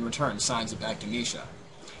 who in return signs it back to Misha.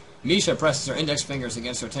 Misha presses her index fingers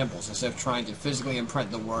against her temples as if trying to physically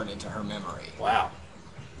imprint the word into her memory. Wow.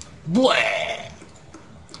 Bleh!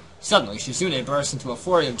 Suddenly, Shizune bursts into a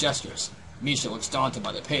flurry of gestures. Misha looks daunted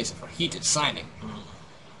by the pace of her heated signing.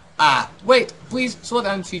 Wait, please, slow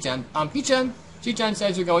down, Chi-chan. Chi-chan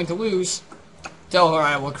says you're going to lose. Tell her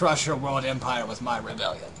I will crush her world empire with my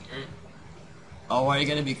rebellion. Oh, are you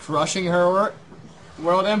going to be crushing her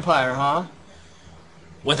world empire, huh?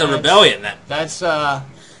 With a rebellion, then. That's,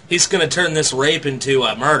 He's going to turn this rape into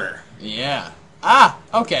a murder. Yeah.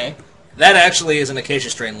 Okay. That actually is an Acacia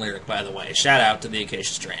Strain lyric, by the way. Shout out to the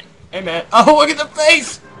Acacia Strain. Hey, man. Oh, look at the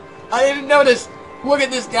face! I didn't even notice. Look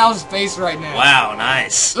at this gal's face right now. Wow,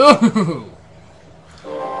 nice. Ooh.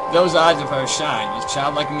 Those eyes of hers shine with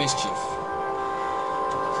childlike mischief.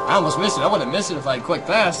 I almost missed it. I would have missed it if I had quick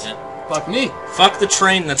pass. Yeah. Fuck me. Fuck the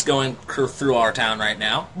train that's going through our town right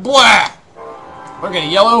now. Blah! We're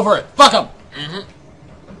gonna yell over it. Fuck them!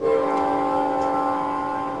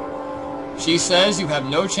 She says you have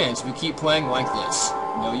no chance if you keep playing like this.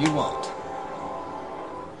 No, you won't.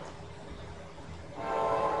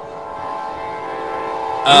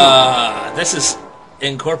 This is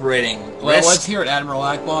incorporating Well, let's hear it, Admiral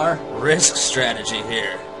Akbar. risk strategy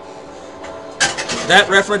here. That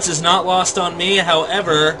reference is not lost on me,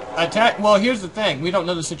 however... Well, here's the thing. We don't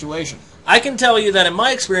know the situation. I can tell you that in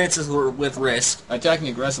my experiences with risk... Attacking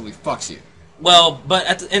aggressively fucks you. Well,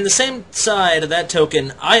 but in the same side of that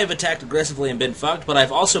token, I have attacked aggressively and been fucked, but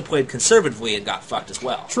I've also played conservatively and got fucked as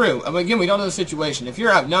well. True. Again, we don't know the situation. If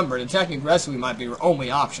you're outnumbered, attacking aggressively might be your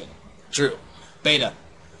only option. True. Beta.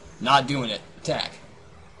 Not doing it. Attack.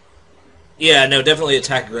 Yeah, no, definitely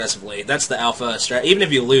attack aggressively. That's the alpha strat. Even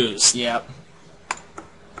if you lose. Yep.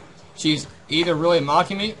 She's either really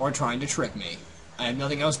mocking me or trying to trick me. I have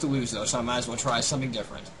nothing else to lose, though, so I might as well try something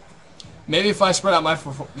different. Maybe if I spread out my...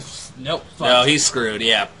 Nope. Fuck. No, he's screwed,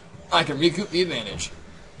 yeah. I can recoup the advantage.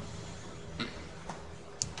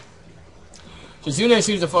 Shizune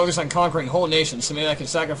seems to focus on conquering whole nations, so maybe I can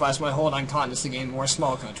sacrifice my hold on continents to gain more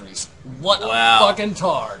small countries. What a fucking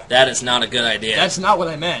tard. That is not a good idea. That's not what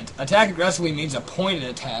I meant. Attack aggressively means a pointed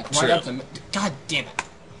attack. Right True. up the... God damn it.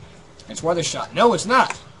 It's worth a shot. No, it's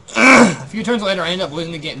not. A few turns later, I end up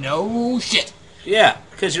losing the game. No shit. Yeah,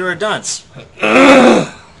 because you're a dunce.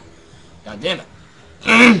 God damn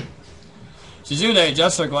it. Shizune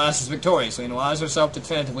adjusts her glasses victoriously and allows herself to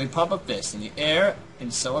tentatively pump a fist in the air in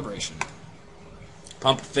celebration.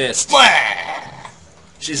 Pump a fist. Blah!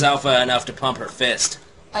 She's alpha enough to pump her fist.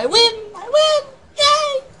 I win! I win!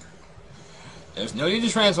 Yay! There's no need to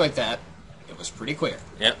translate that. It was pretty clear.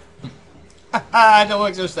 Yep. Don't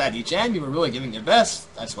look so sad, Ichan. You were really giving your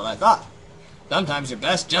best. That's what I thought. Sometimes your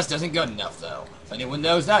best just isn't good enough, though. If anyone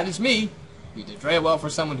knows that, it's me. You did very well for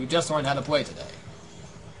someone who just learned how to play today.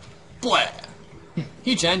 Blah!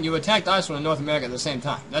 Hichan, you attacked Iceland and North America at the same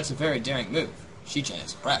time. That's a very daring move. Shichan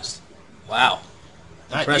is impressed. Wow.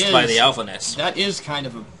 Impressed by the alphaness. That is kind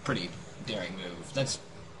of a pretty daring move. That's...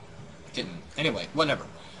 Anyway, whatever.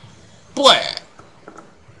 Blah!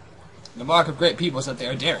 The mark of great people is that they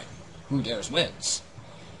are daring. Who dares wins.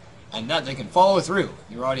 And that they can follow through.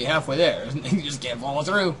 You're already halfway there. You just can't follow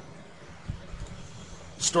through.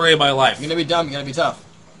 Story of my life. You're gonna be dumb, you're gonna be tough.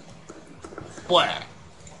 Blah.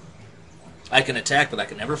 I can attack, but I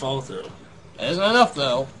can never follow through. That isn't enough,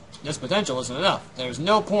 though. This potential isn't enough. There's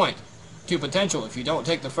no point to potential if you don't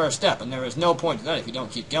take the first step, and there is no point to that if you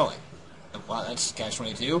don't keep going. Wow, that's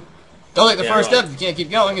catch-22. Don't take the first step if you can't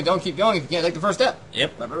keep going, and don't keep going if you can't take the first step.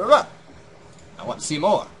 Yep. Blah, blah, blah, blah. I want to see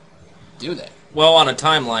more. Do they? Well, on a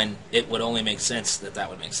timeline, it wowould only make sense that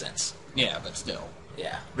would make sense. Yeah, but still.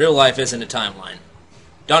 Yeah. Real life isn't a timeline.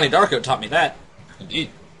 Donnie Darko taught me that.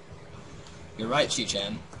 Indeed. You're right,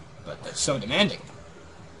 Shichan, but that's so demanding.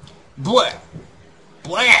 Blah!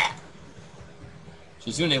 Blah!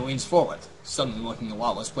 Shizune leans forward, suddenly looking a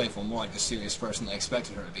lot less playful, more like the serious person I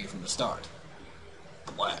expected her to be from the start.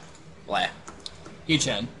 Blah. Blah.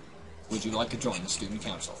 Hichan, would you like to join the student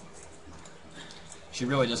council? She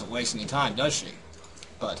really doesn't waste any time, does she?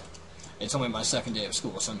 But it's only my second day of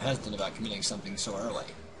school, so I'm hesitant about committing something so early.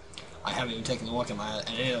 I haven't even taken a look at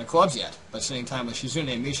any other clubs yet, but spending time with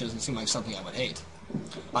Shizune and Misha doesn't seem like something I would hate.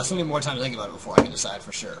 I'll still need more time to think about it before I can decide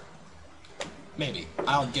for sure. Maybe.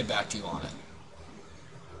 I'll get back to you on it.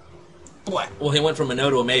 Boy. Well, he went from a no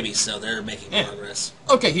to a maybe, so they're making Yeah. progress.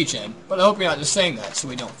 Okay, He-Chan, but I hope you're not just saying that so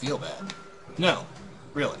we don't feel bad. No.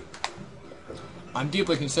 Really. I'm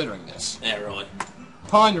deeply considering this. Yeah, really.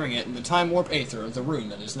 Pondering it in the time warp aether of the room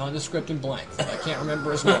that is nondescript and blank that I can't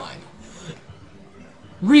remember is mine.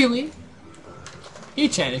 Really?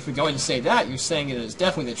 He-Chan, if you're going to say that, you're saying it is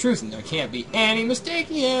definitely the truth and there can't be any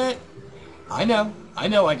mistaking it. I know,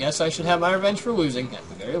 I guess I should have my revenge for losing, at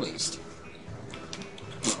the very least.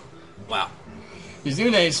 Wow.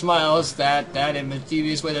 Izune smiles that in a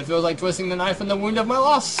mischievous way that feels like twisting the knife in the wound of my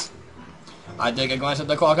loss. I take a glance at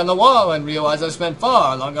the clock on the wall and realize I've spent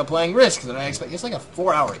far longer playing Risk than I expect. It's like a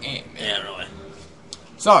 4-hour game, man. Yeah, really.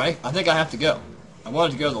 Sorry, I think I have to go. I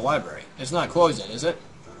wanted to go to the library. It's not closed yet, is it?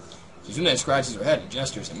 Izune scratches her head and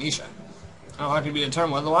gestures at Misha. How hard can it be to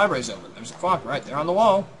determine whether the library's open? There's a clock right there on the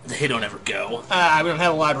wall. They don't ever go. We don't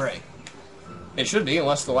have a library. It should be,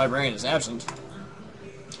 unless the librarian is absent.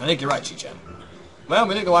 I think you're right, Chi-Chan. Well,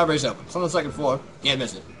 we think the library's open. It's on the second floor. Can't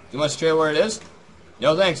miss it. Do you want to show you where it is?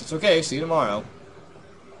 No, thanks. It's okay. See you tomorrow.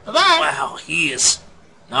 Bye-bye! Wow, he is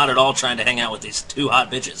not at all trying to hang out with these two hot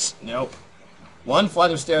bitches. Nope. One flight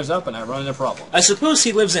of stairs up and I run into problems. I suppose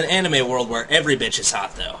he lives in an anime world where every bitch is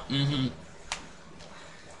hot, though. Mm-hmm.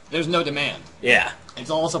 There's no demand. Yeah. It's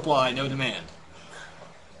all supply, no demand.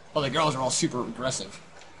 Well, the girls are all super aggressive.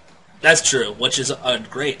 That's true, which is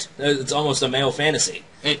great. It's almost a male fantasy.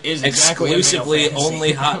 It is exactly exclusively a male fantasy.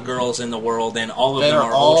 only hot girls in the world, and all of They them are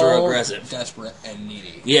are all ultra aggressive. desperate and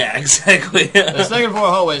needy. Yeah, exactly. The second floor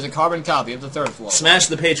hallway is a carbon copy of the third floor. Smash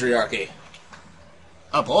the patriarchy.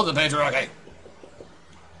 Uphold the patriarchy.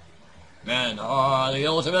 Men are the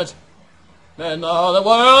ultimate. Men are the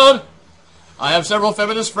world. I have several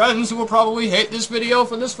feminist friends who will probably hate this video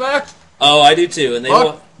for this fact. Oh, I do too, and they Fuck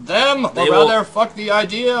will. them, or they rather, will- fuck the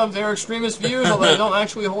idea of their extremist views, although they don't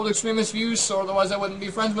actually hold extremist views, so otherwise I wouldn't be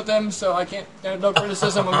friends with them, so I can't, there's no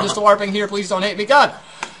criticism, I'm just LARPing here, please don't hate me, God!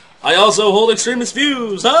 I also hold extremist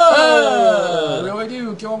views. I Ah! really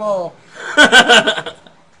do, kill them all. I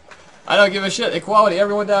don't give a shit, equality,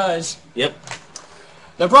 everyone dies. Yep.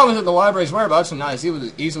 The problem is that the library's whereabouts are not as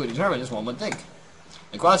easily determined as one would think.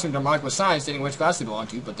 The classrooms are marked with signs stating which class they belong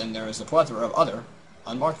to, but then there is a plethora of other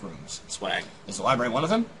unmarked rooms. Swag. Is the library one of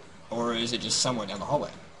them? Or is it just somewhere down the hallway?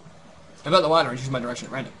 About the ladder and choose my direction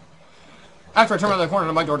at random. After I turn around the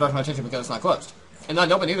corner, my door draws my attention because it's not closed. And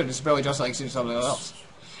not open either, just barely just like seeing something else.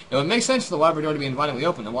 It would make sense for the library door to be invitingly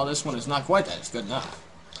open, and while this one is not quite that, it's good enough.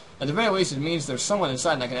 At the very least, it means there's someone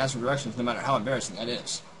inside and I can ask for directions no matter how embarrassing that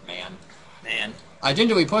is. Man. I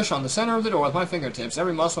gingerly push on the center of the door with my fingertips,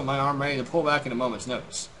 every muscle in my arm ready to pull back at a moment's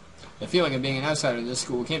notice. The feeling of being an outsider to this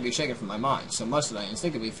school can't be shaken from my mind, so much that I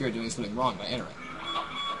instinctively fear doing something wrong by entering.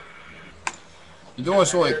 The door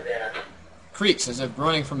slowly creaks as if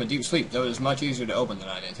groaning from a deep sleep, though it is much easier to open than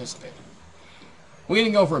I had anticipated.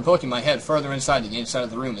 Leaning over and poking my head further inside the inside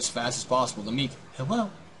of the room as fast as possible, the meek "hello"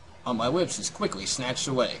 on my lips is quickly snatched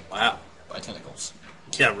away Wow. by tentacles.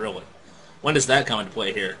 Yeah, really. When does that come into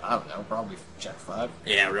play here? I don't know, probably check 5.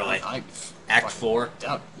 Yeah, really. fucking Act 4.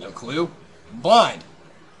 doubt, no clue. Blind.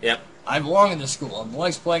 Yep. I I belong in this school. I'm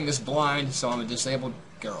likes playing this blind, so I'm a disabled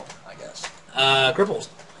girl, I guess. Cripples.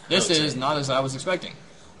 This I would is say. not as I was expecting.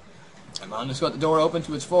 I'm on to got the door open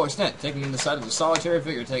to its full extent, taking in the sight of the solitary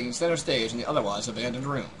figure taking center stage in the otherwise abandoned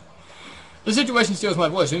room. The situation steals my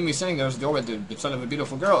voice, leaving me sitting there as the door with the son of a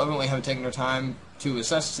beautiful girl, evidently having taken her time to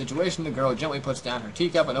assess the situation. The girl gently puts down her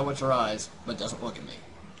teacup and opens her eyes, but doesn't look at me.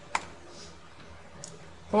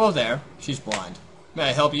 Hello there. She's blind. May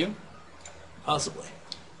I help you? Possibly.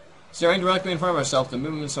 Staring directly in front of herself, the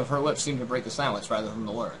movements of her lips seem to break the silence rather than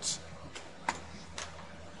the words.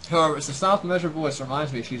 However, it's the soft, measured voice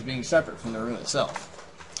reminds me she's being separate from the room itself.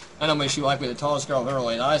 Not only is she likely the tallest girl I've ever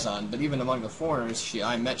laid eyes on, but even among the foreigners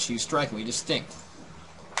I met, she's strikingly distinct.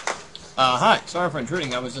 Hi. Sorry for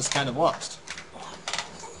intruding. I was just kind of lost.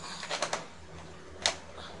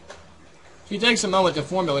 She takes a moment to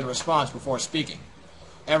formulate a response before speaking.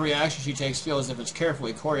 Every action she takes feels as if it's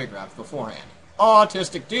carefully choreographed beforehand.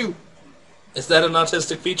 Autistic too. Is that an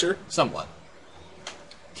autistic feature? Somewhat.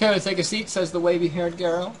 Care to take a seat, says the wavy-haired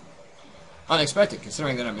girl. Unexpected,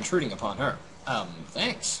 considering that I'm intruding upon her.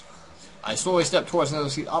 Thanks. I slowly step towards another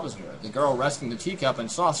seat opposite her, the girl resting the teacup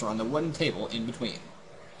and saucer on the wooden table in between.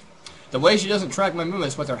 The way she doesn't track my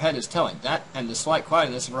movements with her head is telling. That and the slight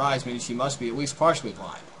quietness of her eyes means she must be at least partially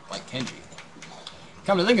blind, like Kenji.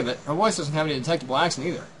 Come to think of it, her voice doesn't have any detectable accent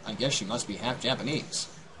either. I guess she must be half Japanese.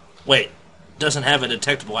 Wait, doesn't have a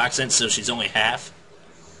detectable accent, so she's only half?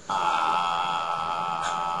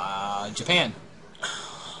 Japan.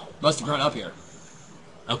 Must have grown up here.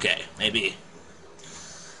 Okay, maybe.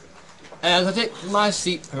 As I take my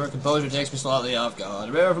seat, her composure takes me slightly off guard.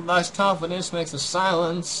 A rare lacks confidence makes the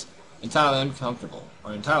silence entirely uncomfortable.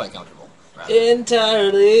 Or entirely comfortable, rather.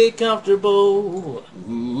 Entirely comfortable.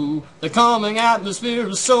 Ooh, the calming atmosphere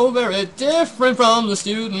is so very different from the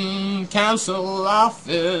student council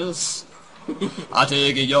office. I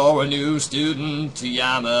take it you're a new student to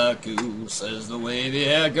Yamaku, says the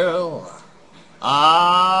wavy-haired girl.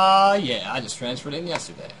 Ah, yeah, I just transferred in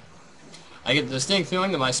yesterday. I get the distinct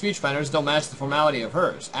feeling that my speech patterns don't match the formality of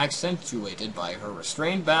hers, accentuated by her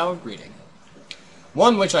restrained bow of greeting.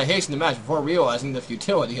 One which I hasten to match before realizing the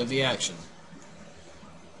futility of the action.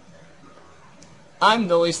 I'm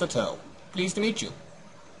Lily Sato. Pleased to meet you.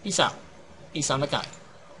 Isao. Isanakai.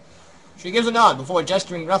 She gives a nod before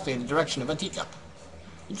gesturing roughly in the direction of a teacup.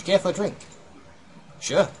 Would you care for a drink?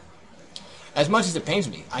 Sure. As much as it pains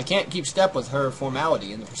me, I can't keep step with her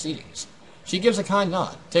formality in the proceedings. She gives a kind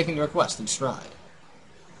nod, taking the request in stride.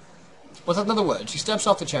 Without another word, she steps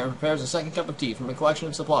off the chair and prepares a second cup of tea from a collection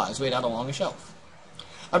of supplies laid out along a shelf.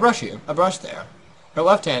 A brush here, a brush there. Her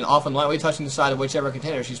left hand often lightly touching the side of whichever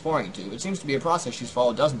container she's pouring into. It seems to be a process she's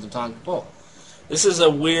followed dozens of times before. This is a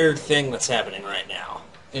weird thing that's happening right now.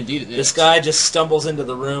 Indeed it is. This guy just stumbles into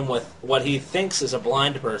the room with what he thinks is a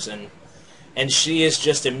blind person, and she is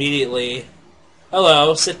just immediately,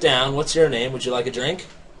 hello, sit down, what's your name, would you like a drink?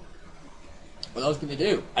 What else can you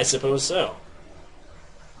do? I suppose so.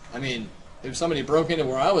 I mean, if somebody broke into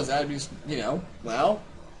where I was at, it'd be, well,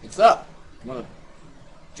 what's up? You want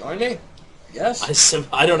to join me? Yes?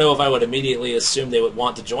 I don't know if I would immediately assume they would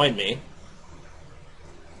want to join me.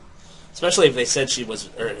 Especially if they said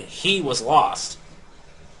he was lost.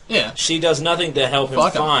 Yeah. She does nothing to help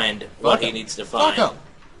him find what he needs to find. Fuck him.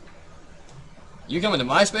 You coming to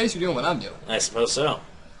my space, you're doing what I'm doing. I suppose so.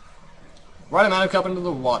 Right amount of cup into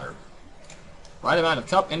the water. Right amount of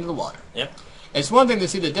cup into the water. Yep. It's one thing to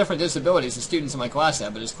see the different disabilities the students in my class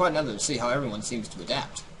have, but it's quite another to see how everyone seems to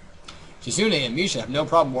adapt. Shizune and Misha have no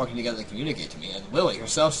problem working together to communicate to me, and Lily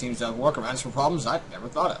herself seems to have workarounds for problems I've never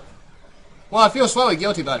thought of. While I feel slightly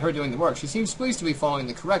guilty about her doing the work, she seems pleased to be following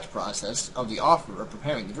the correct process of the offer of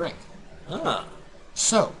preparing the drink. Ah.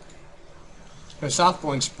 So, her soft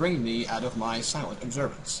voice brings me out of my silent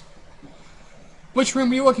observance. Which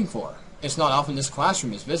room are you looking for? It's not often this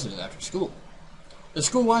classroom is visited after school. The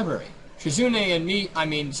school library. Shizune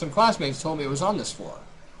and some classmates told me it was on this floor.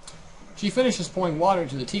 She finishes pouring water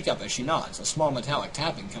into the teacup as she nods, a small metallic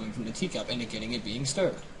tapping coming from the teacup indicating it being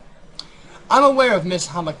stirred. I'm aware of Miss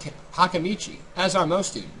Hakamichi, as are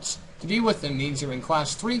most students. To be with them means you're in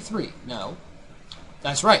class 3-3, no?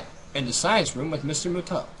 That's right, in the science room with Mr.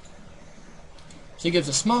 Muto. She gives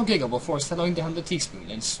a small giggle before settling down the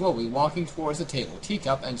teaspoon and slowly walking towards the table,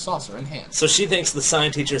 teacup and saucer in hand. So she thinks the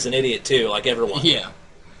science teacher's an idiot too, like everyone. Yeah.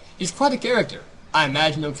 He's quite a character. I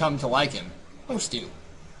imagine you'll come to like him. Most do.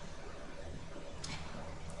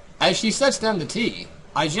 As she sets down the tea,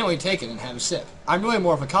 I gently take it and have a sip. I'm really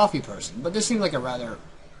more of a coffee person, but this seems like a rather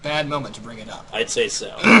bad moment to bring it up. I'd say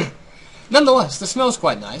so. Nonetheless, the smell's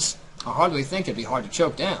quite nice. I hardly think it'd be hard to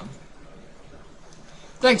choke down.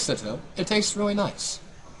 Thanks, Sato. It tastes really nice.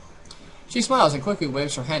 She smiles and quickly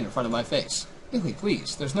waves her hand in front of my face. Lily,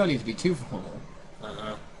 please, there's no need to be too formal.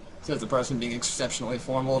 Uh-huh. Says the person being exceptionally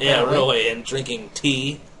formal. Yeah, apparently. really, and drinking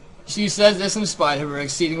tea. She says this in spite of her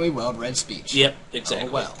exceedingly well-bred speech. Yep, exactly.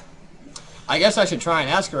 Oh, well. I guess I should try and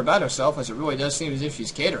ask her about herself, as it really does seem as if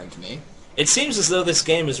she's catering to me. It seems as though this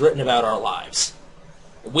game is written about our lives.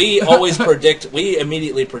 We always we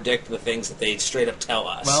immediately predict the things that they straight up tell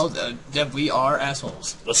us. Well, that we are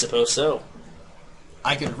assholes. I suppose so.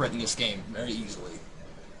 I could have written this game very easily.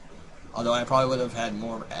 Although I probably would have had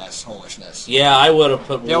more assholishness. Yeah, I would have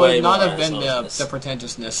put there way would not more have been the assholishness.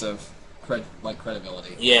 pretentiousness of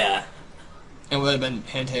credibility. Yeah. It would have been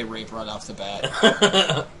hentai rape right off the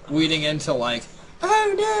bat. Leading into oh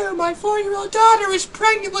no, my 4-year-old daughter is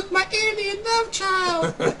pregnant with my alien love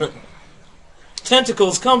child!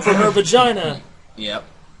 Tentacles come from her vagina. Yep.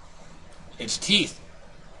 It's teeth.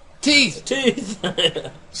 Teeth! Teeth.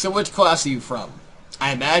 So which class are you from?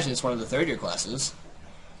 I imagine it's one of the third-year classes.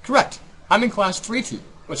 Correct. I'm in class 3-2,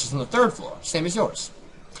 which is on the 3rd floor, same as yours.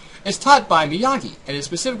 It's taught by Miyagi, and is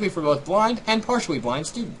specifically for both blind and partially blind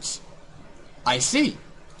students. I see.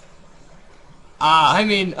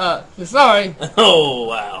 Sorry. Oh,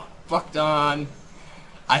 wow. Fucked on.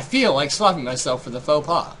 I feel like slapping myself for the faux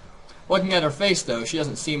pas. Looking at her face, though, she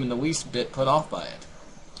doesn't seem in the least bit put off by it.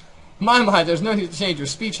 My, there's no need to change your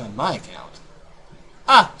speech on my account.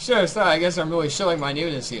 Ah, sure, sorry, I guess I'm really showing my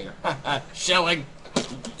newness here. Showing.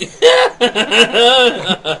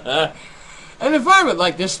 An environment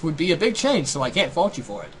like this would be a big change, so I can't fault you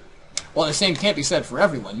for it. While the same can't be said for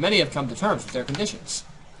everyone, many have come to terms with their conditions.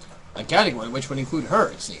 A category which would include her,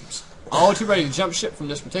 it seems. All too ready to jump ship from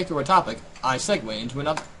this particular topic, I segue into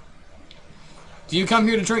another. Do you come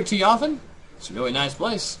here to drink tea often? It's a really nice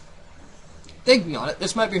place. Thinking on it,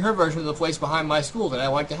 this might be her version of the place behind my school that I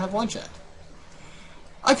like to have lunch at.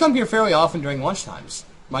 I come here fairly often during lunchtimes.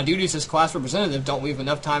 My duties as class representative don't leave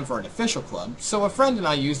enough time for an official club, so a friend and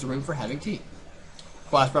I use the room for having tea.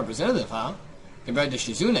 Class representative, huh? Compared to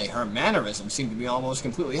Shizune, her mannerisms seem to be almost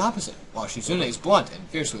completely opposite. While Shizune is blunt and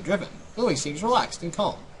fiercely driven, Lily seems relaxed and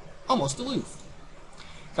calm, almost aloof.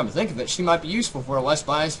 Come to think of it, she might be useful for a less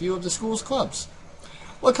biased view of the school's clubs.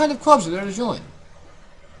 What kind of clubs are there to join?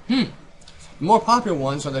 The more popular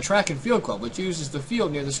ones are the track and field club, which uses the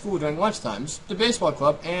field near the school during lunchtimes, the baseball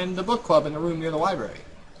club, and the book club in the room near the library.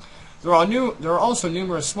 There are also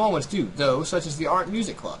numerous small ones too, though, such as the art and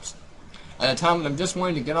music clubs. At a time when I'm just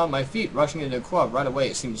wanting to get on my feet, rushing into a club right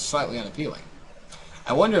away seems slightly unappealing.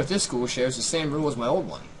 I wonder if this school shares the same rule as my old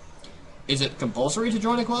one. Is it compulsory to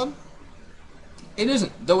join a club? It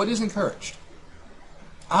isn't, though it is encouraged.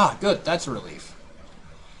 Ah, good, that's a relief.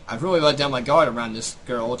 I've really let down my guard around this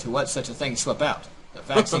girl to let such a thing slip out. The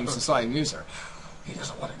fact seems to slightly amuse her. He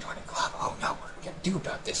doesn't want to join a club. Oh no, what are we going to do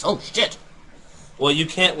about this? Oh shit! Well, you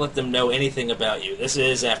can't let them know anything about you. This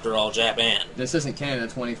is, after all, Japan. This isn't Canada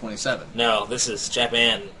 2027. No, this is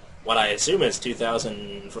Japan, what I assume is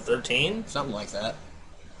 2013? Something like that.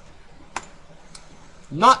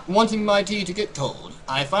 Not wanting my tea to get cold,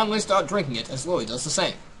 I finally start drinking it as Lily does the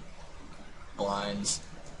same. Blinds.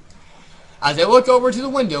 As I look over to the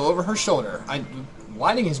window over her shoulder,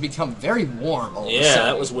 lighting has become very warm all of a sudden. Yeah,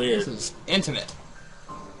 that was weird. This is intimate.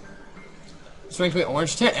 Swing to an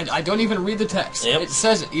orange tint, and I don't even read the text. Yep. It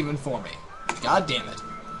says it even for me. God damn it.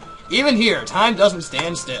 Even here, time doesn't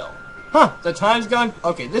stand still. Huh, the time's gone...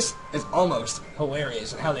 Okay, this is almost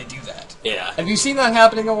hilarious how they do that. Yeah. Have you seen that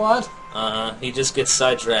happening a lot? He just gets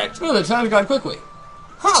sidetracked. Oh, the time's gone quickly.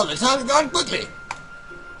 Oh, the time's gone quickly.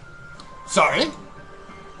 Sorry?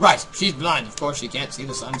 Right, she's blind, of course she can't see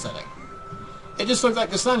the sun setting. It just looked like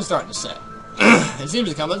the sun's starting to set. It seems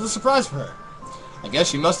to come as a surprise for her. I guess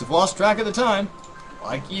she must have lost track of the time.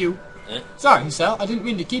 Like you. Sorry, Sal, I didn't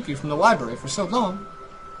mean to keep you from the library for so long.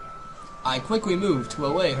 I quickly moved to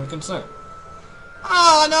allay her concern.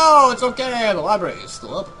 Oh, no, it's okay, the library is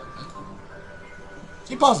still open.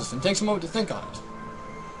 She pauses and takes a moment to think on it.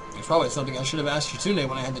 It's probably something I should have asked Shitsune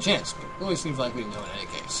when I had the chance, but it really seems like we didn't know in any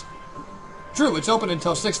case. True, it's open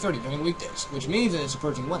until 6:30 during weekdays, which means that it's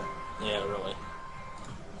approaching winter. Yeah, really.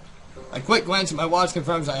 A quick glance at my watch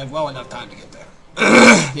confirms I have well enough time to get there.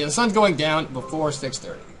 Yeah, the sun's going down before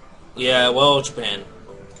 6:30. Yeah, well, Japan.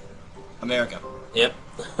 America. Yep.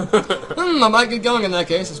 I might get going in that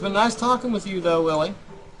case. It's been nice talking with you, though, Lily.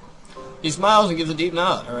 He smiles and gives a deep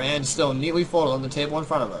nod, her hand still neatly folded on the table in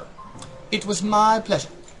front of her. It was my pleasure.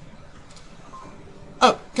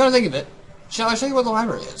 Oh, come to think of it, shall I show you where the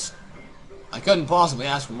library is? I couldn't possibly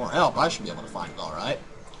ask for more help. I should be able to find it all right.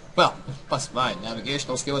 Well, plus my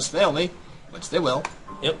navigational skills fail me, which they will.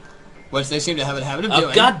 Yep. Which they seem to have a habit of Oh,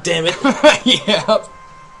 doing. God damn it. Yep.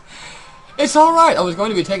 It's all right. I was going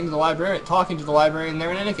to be taken to the library, talking to the librarian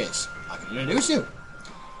there in any case. I can introduce you.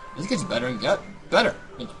 This gets better and better.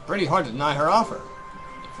 It's pretty hard to deny her offer.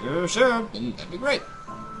 If you're sure, then that'd be great.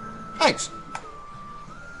 Thanks.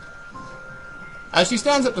 As she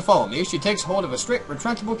stands up to follow me, she takes hold of a straight,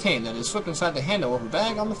 retractable cane that is slipped inside the handle of a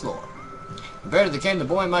bag on the floor. Compared to the cane the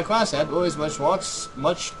boy in my class had, Lily's walks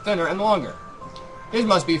much thinner and longer. His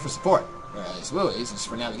must be for support, whereas Lily's is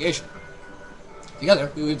for navigation.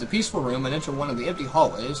 Together, we leave the peaceful room and enter one of the empty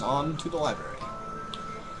hallways on to the library.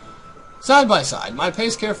 Side by side, my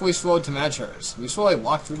pace carefully slowed to match hers. We slowly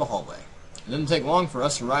walked through the hallway. It didn't take long for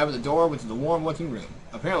us to arrive at the door into the warm-looking room,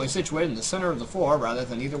 apparently situated in the center of the floor rather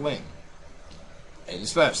than either wing.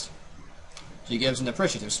 Ladies first. She gives an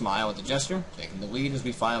appreciative smile at the gesture, taking the lead as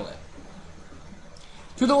we file in.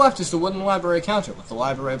 To the left is the wooden library counter, with the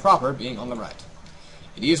library proper being on the right.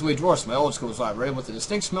 It easily dwarfs my old school's library, with the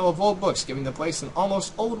distinct smell of old books giving the place an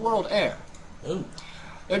almost old-world air. Ooh.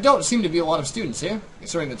 There don't seem to be a lot of students here.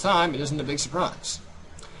 Considering the time, it isn't a big surprise.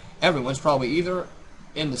 Everyone's probably either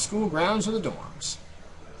in the school grounds or the dorms.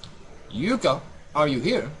 Yuka, are you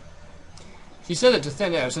here? She said it to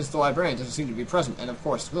thin air since the librarian doesn't seem to be present, and of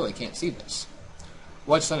course Lily can't see this.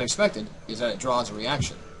 What's unexpected is that it draws a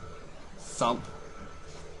reaction. Thump.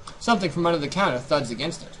 Something from under the counter thuds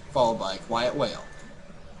against it, followed by a quiet wail.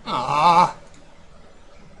 Ah!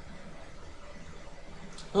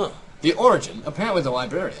 Huh. The origin, apparently the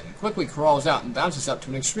librarian, quickly crawls out and bounces up to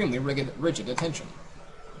an extremely rigid attention.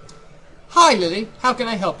 Hi, Lily. How can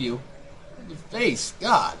I help you? Your face,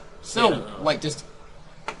 God. So, Yeah. like, just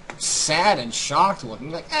sad and shocked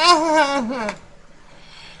looking, like, ah.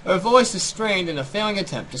 Her voice is strained in a failing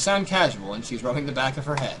attempt to sound casual, and she's rubbing the back of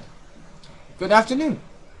her head. Good afternoon.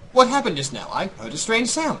 What happened just now? I heard a strange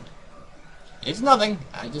sound. It's nothing.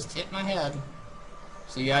 I just hit my head.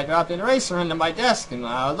 See, I dropped an eraser into my desk, and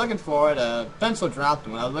when I was looking for it, a pencil dropped,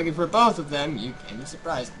 and when I was looking for both of them, you came and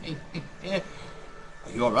surprised me. Are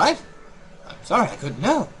you alright? I'm sorry, I couldn't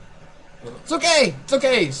know. It's okay. It's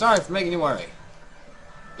okay. Sorry for making you worry.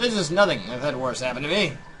 This is nothing. I've had worse happen to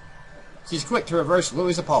me. She's quick to reverse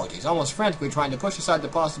Lily's apologies, almost frantically trying to push aside the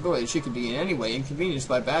possibility that she could be in any way inconvenienced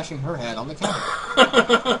by bashing her head on the counter.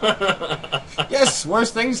 Yes,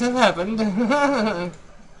 worse things have happened.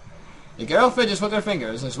 The girl fidgets with her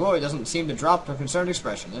fingers as Lily doesn't seem to drop her concerned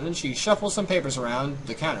expression, and then she shuffles some papers around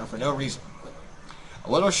the counter for no reason.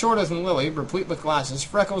 A little shorter than Lily, replete with glasses,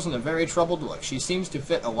 freckles, and a very troubled look, she seems to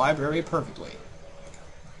fit a library perfectly.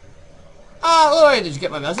 Ah, Lily, did you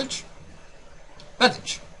get my message?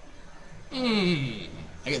 Message. I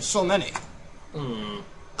get so many.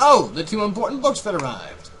 Oh, the 2 important books that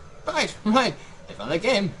arrived. Right. They finally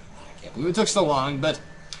came. I can't believe it took so long, but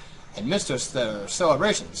amidst their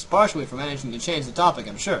celebrations, partially for managing to change the topic,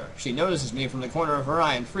 I'm sure, she notices me from the corner of her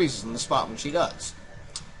eye and freezes on the spot when she does.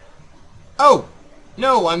 Oh,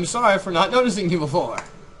 no, I'm sorry for not noticing you before.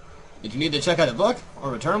 Did you need to check out a book,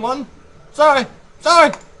 or return one? Sorry.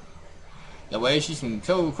 The way she can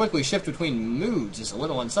so quickly shift between moods is a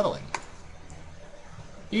little unsettling.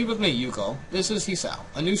 Be with me, Yuko. This is Hisao,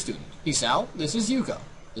 a new student. Hisao, this is Yuko,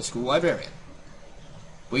 the school librarian.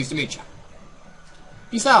 Pleased to meet you.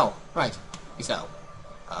 Hisao. Right. Hisao.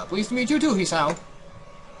 Pleased to meet you too, Hisao.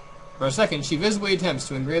 For a second, she visibly attempts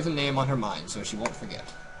to engrave the name on her mind so she won't forget.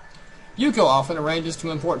 Yuko often arranges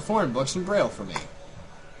to import foreign books in Braille for me.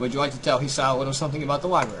 Would you like to tell Hisao a little something about the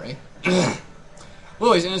library?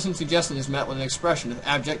 Lily's innocent suggestion is met with an expression of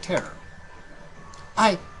abject terror.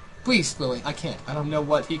 Please, Lily, I can't. I don't know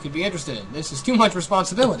what he could be interested in. This is too much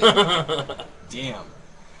responsibility. Damn.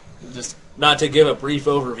 Just not to give a brief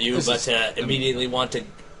overview, but to immediately want to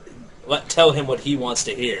tell him what he wants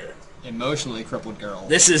to hear. Emotionally crippled girl.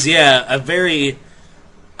 This is, a very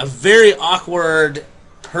awkward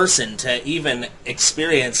person to even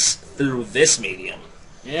experience through this medium.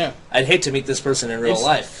 Yeah. I'd hate to meet this person in real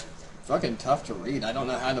life. Fucking tough to read. I don't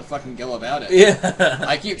know how to fucking go about it. Yeah.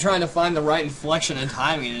 I keep trying to find the right inflection and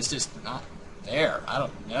timing, and it's just not there. I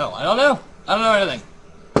don't know anything.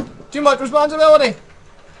 Too much responsibility.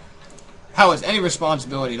 How is any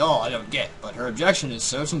responsibility at all, I don't get. But her objection is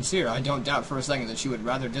so sincere, I don't doubt for a second that she would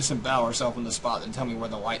rather disembowel herself on the spot than tell me where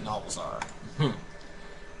the light novels are.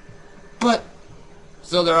 But,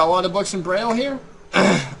 so there are a lot of books in Braille here?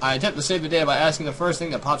 I attempt to save the day by asking the first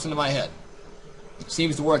thing that pops into my head. It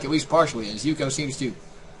seems to work at least partially, as Yuko seems to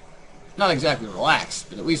not exactly relax,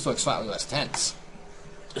 but at least look slightly less tense.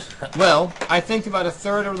 Well, I think about a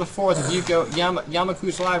third or the fourth of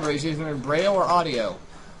Yamaku's library is either in Braille or audio.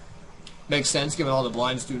 Makes sense, given all the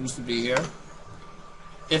blind students to be here.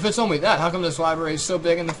 If it's only that, how come this library is so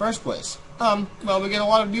big in the first place? Well, we get a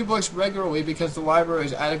lot of new books regularly because the library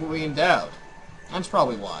is adequately endowed. That's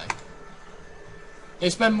probably why. They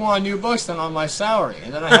spend more on new books than on my salary,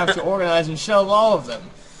 and then I have to organize and shelve all of them.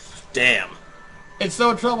 Damn. It's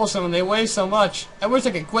so troublesome and they weigh so much. I wish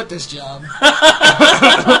I could quit this job.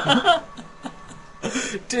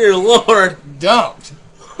 Dear Lord. Don't.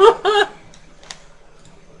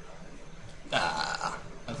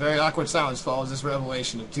 A very awkward silence follows this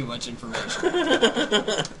revelation of too much information.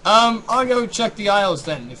 I'll go check the aisles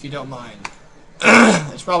then, if you don't mind.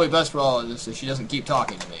 It's probably best for all of this if she doesn't keep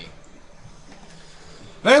talking to me.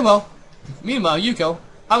 Very well. Meanwhile, Yuko,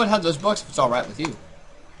 I would have those books if it's alright with you.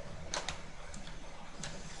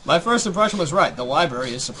 My first impression was right. The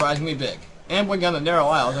library is surprisingly big. Ambling down the narrow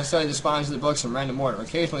aisles, I study the spines of the books in random order,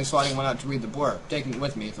 occasionally sliding one out to read the blurb, taking it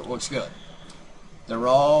with me if it looks good. They're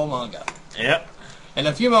all manga. Yep. In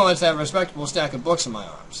a few moments, I have a respectable stack of books in my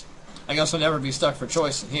arms. I guess I'll never be stuck for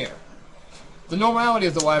choice in here. The normality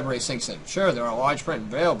of the library sinks in. Sure, there are large print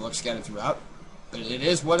and Braille books scattered throughout, but it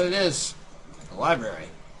is what it is. The library.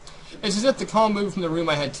 It's as if the calm mood from the room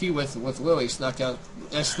I had tea with Lily snuck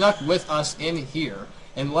with us in here,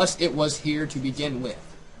 unless it was here to begin with.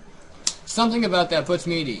 Something about that puts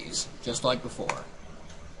me at ease, just like before.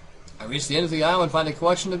 I reach the end of the aisle and find a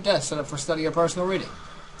collection of desks set up for study or personal reading.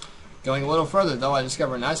 Going a little further, though, I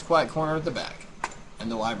discover a nice quiet corner at the back, and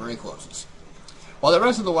the library closes. While the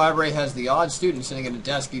rest of the library has the odd student sitting at a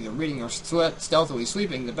desk either reading or stealthily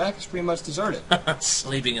sleeping, the back is pretty much deserted.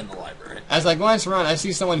 Sleeping in the library. As I glance around, I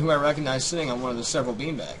see someone who I recognize sitting on one of the several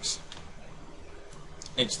beanbags.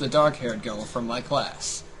 It's the dark-haired girl from my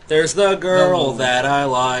class. There's the girl that I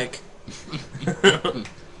like. 'Cause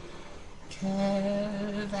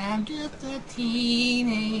I'm just a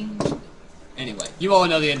teenage... Anyway, you all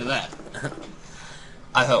know the end of that.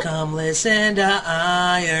 I hope. Come listen to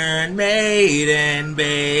Iron Maiden,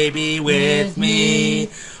 baby, with me.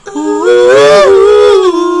 Ooh.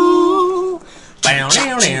 Bow,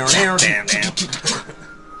 down, down, down, down, down.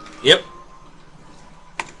 Yep.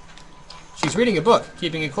 She's reading a book,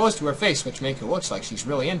 keeping it close to her face, which makes it look like she's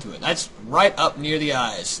really into it. That's right up near the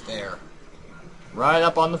eyes, there. Right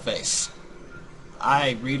up on the face.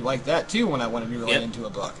 I read like that, too, when I want to be really into a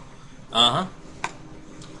book. Uh-huh.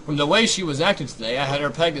 From the way she was acting today, I had her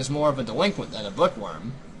pegged as more of a delinquent than a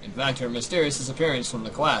bookworm. In fact, her mysterious disappearance from the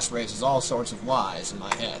class raises all sorts of whys in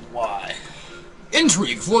my head. Why?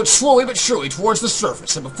 Intrigue floats slowly but surely towards the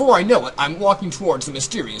surface, and before I know it, I'm walking towards the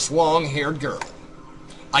mysterious, long-haired girl.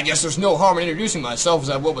 I guess there's no harm in introducing myself as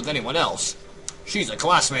I would with anyone else. She's a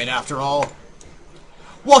classmate, after all.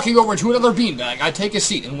 Walking over to another beanbag, I take a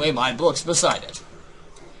seat and lay my books beside it.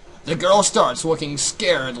 The girl starts looking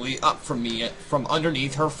scaredly up from me from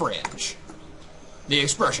underneath her fringe. The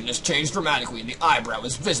expression has changed dramatically and the eyebrow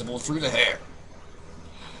is visible through the hair.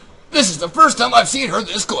 This is the first time I've seen her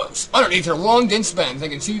this close. Underneath her long, dense bangs, I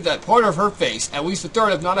can see that part of her face, at least a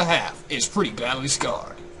third if not a half, is pretty badly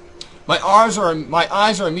scarred. My eyes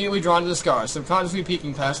are immediately drawn to the scars, subconsciously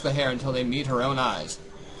peeking past the hair until they meet her own eyes.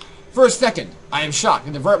 For a second, I am shocked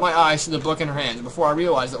and divert my eyes to the book in her hands before I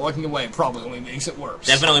realize that looking away probably only makes it worse.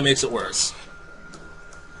 Definitely makes it worse.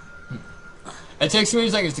 It takes 3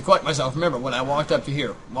 seconds to collect myself. Remember what I walked up to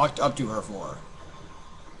her for.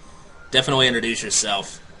 Definitely introduce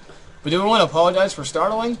yourself. But do we want to apologize for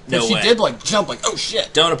startling? No she way. did jump oh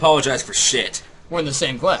shit. Don't apologize for shit. We're in the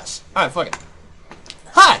same class. Alright, fuck it.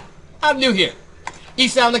 Hi! I'm new here. You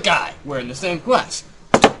sound the guy. We're in the same class.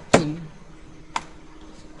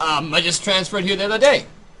 I just transferred here the other day.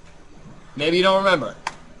 Maybe you don't remember.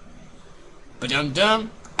 Ba-dum-dum.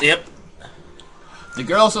 Yep. The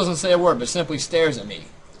girl doesn't say a word, but simply stares at me,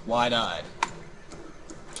 wide-eyed.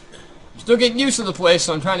 I'm still getting used to the place,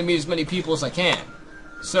 so I'm trying to meet as many people as I can.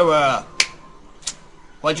 So,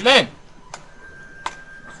 what's your name?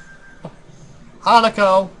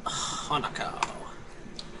 Hanako. Hanako.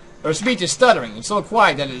 Her speech is stuttering and so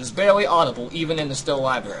quiet that it is barely audible even in the still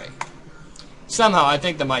library. Somehow I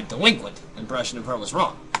think that my delinquent impression of her was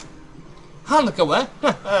wrong. Hanako, eh?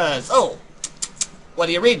 So, what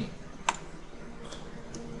are you reading?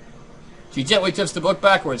 She gently tips the book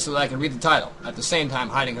backwards so that I can read the title, at the same time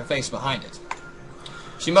hiding her face behind it.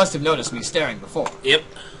 She must have noticed me staring before. Yep.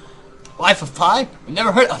 Life of Pi? I've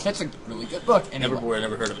never heard of that's a really good book. Anyway.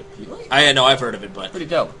 Never heard of it. Really? I know I've heard of it, but... Pretty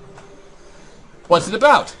dope. What's it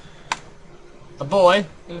about? A boy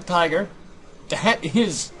and a tiger. That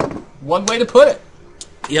is one way to put it.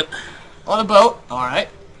 Yep. On a boat. Alright.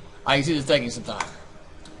 I can see this taking some time.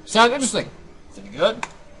 Sounds interesting. Is it good?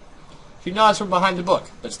 She nods from behind the book,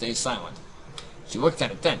 but stays silent. She looks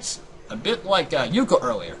kind of tense. A bit like Yuko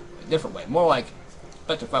earlier. A different way. More like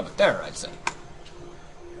petrified with terror, I'd say.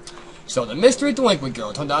 So the mystery delinquent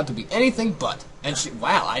girl turned out to be anything but. And she...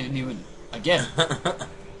 Wow, I didn't even... Again.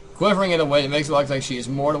 Quivering in a way that makes it look like she is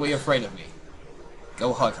mortally afraid of me.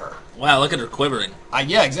 Go hug her. Wow, look at her quivering.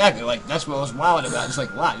 Yeah, exactly. That's what I was wilding about. It's like,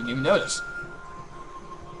 wow, I didn't even notice.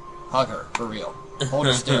 Hug her, for real. Hold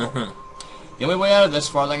her still. The only way out of this, as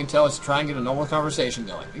far as I can tell, is to try and get a normal conversation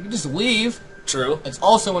going. You can just leave. True. It's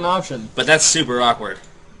also an option. But that's super awkward.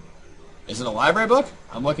 Is it a library book?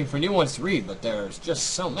 I'm looking for new ones to read, but there's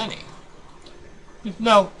just so many.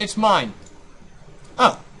 No, it's mine.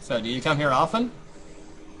 Oh, so do you come here often?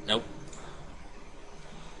 Nope.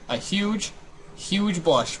 A huge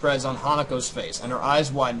blush spreads on Hanako's face, and her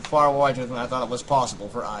eyes widen far larger than I thought it was possible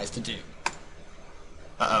for eyes to do.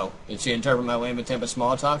 Uh-oh. Did she interpret my lame attempt at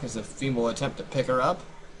small talk as a feeble attempt to pick her up?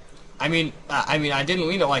 I mean, I didn't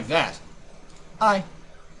mean it like that. I've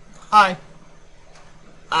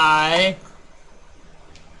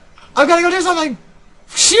gotta go do something!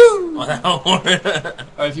 Shoo!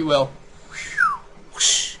 Or if you will.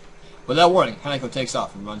 Without warning, Hanako takes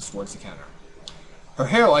off and runs towards the counter. Her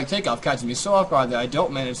hair-like takeoff catches me so off guard that I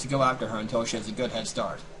don't manage to go after her until she has a good head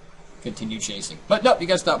start. Continue chasing. But nope, you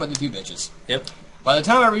got stopped by the two bitches. Yep. By the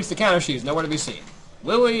time I reach the counter, she is nowhere to be seen.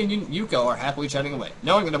 Lily and Yuko are happily chatting away.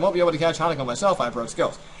 Knowing that I won't be able to catch Hanako myself, I approach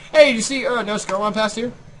girls. Hey, did you see no girl run past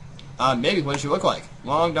here? Maybe. What does she look like?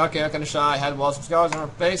 Long, dark hair, kind of shy, had walls of scars on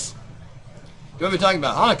her face. You wouldn't be talking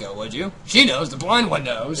about Hanako, would you? She knows. The blind one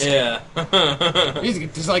knows. Yeah.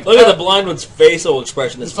 He's like, look at the blind one's facial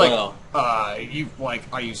expression as it's well. Like,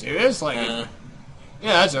 are you serious? Like,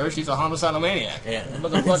 Yeah, that's her. She's a homicidal maniac. Yeah,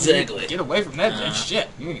 Motherfucker, exactly. Get away from that bitch. Shit,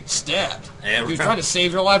 you're gonna get stabbed. Yeah, You're trying to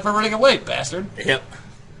save your life by running away, bastard. Yep.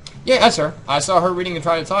 Yeah, that's her. I saw her reading and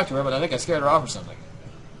trying to talk to her, but I think I scared her off or something.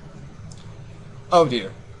 Oh,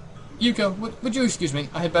 dear. Yuko, would you excuse me?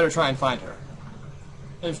 I had better try and find her.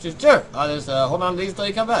 Sure. Hold on, please, till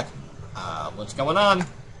you come back. What's going on?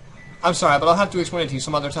 I'm sorry, but I'll have to explain it to you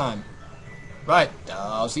some other time. Right.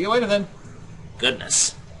 I'll see you later, then.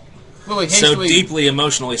 Goodness. Lily So hastily... deeply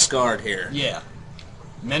emotionally scarred here. Yeah.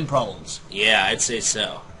 Men problems. Yeah, I'd say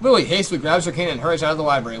so. Lily hastily grabs her cane and hurries out of the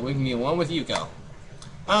library, leaving me alone with Yuko.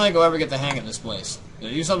 I don't think I'll ever get the hang of this place.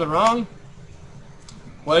 Did I do something wrong?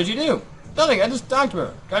 What did you do? Nothing, I just talked to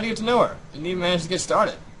her. Tried to get to know her. Didn't even manage to get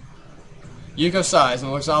started. Yuko sighs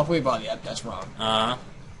and looks awfully body. Yep, that's wrong. Uh-huh.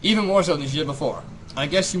 Even more so than she did before. I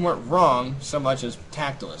guess you weren't wrong so much as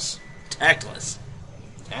tactless. Tactless.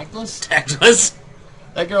 Tactless? Tactless?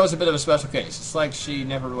 That girl is a bit of a special case. It's like she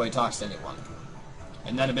never really talks to anyone.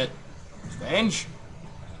 Isn't that a bit strange?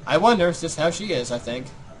 I wonder, it's just how she is, I think.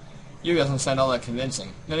 You doesn't sound all that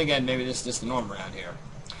convincing. Then again, maybe this is just the norm around here.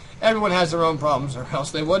 Everyone has their own problems, or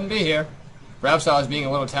else they wouldn't be here. Perhaps I was being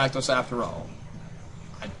a little tactless after all.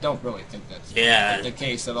 I don't really think that's the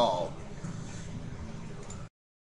case at all.